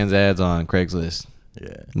OnlyFans ads on Craigslist.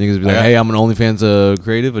 Yeah, niggas be like, "Hey, I'm an OnlyFans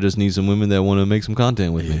creative. I just need some women that want to make some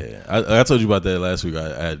content with me." Yeah, I told you about that last week.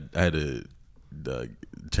 I had to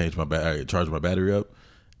change my charge my battery up.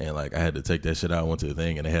 And like I had to take that shit out. I went to the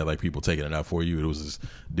thing, and they had like people taking it out for you. It was this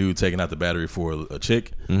dude taking out the battery for a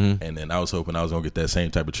chick, and then I was hoping I was gonna get that same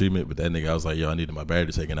type of treatment. But that nigga, I was like, "Yo, I needed my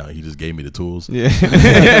battery taken out." He just gave me the tools.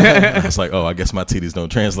 Yeah, I was like, "Oh, I guess my titties don't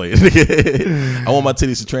translate." I want my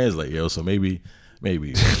titties to translate, yo. So maybe I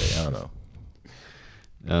don't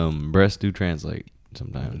know. Breasts do translate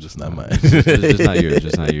sometimes. Just not mine. Just not yours.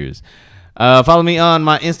 Just not yours. Follow me on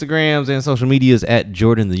my Instagrams and social medias at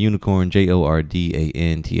Jordan the Unicorn,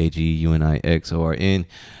 JordanThagunixorn.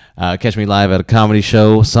 Catch me live at a comedy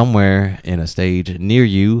show somewhere in a stage near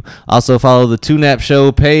you. Also follow the Two Nap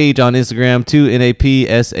Show page on Instagram,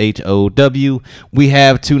 2NAPSHOW. We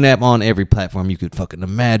have Two Nap on every platform you could fucking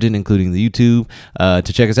imagine, including the YouTube.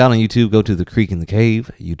 To check us out on YouTube, go to the Creek in the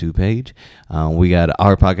Cave YouTube page. We got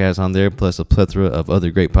our podcast on there, plus a plethora of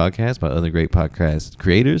other great podcasts by other great podcast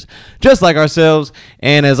creators, just like ourselves.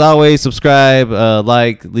 And as always, subscribe,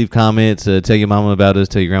 like, leave comments, tell your mama about us,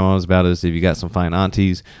 tell your grandmas about us if you got some fine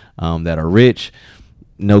aunties that are rich,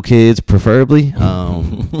 no kids preferably,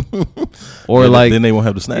 or like then they won't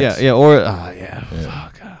have the snacks.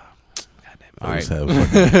 Fuck. God damn it. All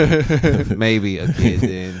right, maybe a kid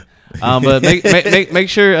then. But make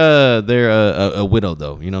sure they're a widow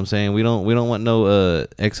though. You know what I'm saying? We don't want no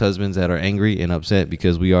ex-husbands that are angry and upset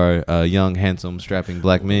because we are young, handsome, strapping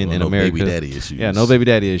black men in America. No baby daddy issues. Yeah, no baby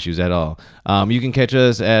daddy issues at all. You can catch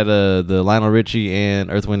us at the Lionel Richie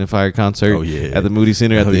and Earth, Wind, and Fire concert at the Moody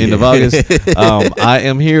Center at the end of August. I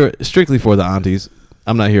am here strictly for the aunties.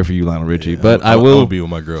 I'm not here for you, Lionel Richie, but I will be with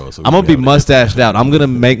my girls. So I'm gonna be mustached out. I'm gonna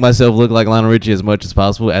make myself look like Lionel Richie as much as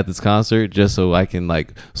possible at this concert, just so I can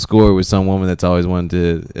like score with some woman that's always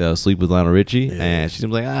wanted to sleep with Lionel Richie, and she's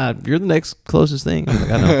gonna be like, you're the next closest thing. I'm like,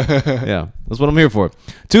 I know. Yeah, that's what I'm here for.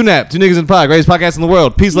 Two Nap, Two Niggas in the Pod, greatest podcast in the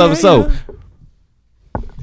world. Peace, love, and soul.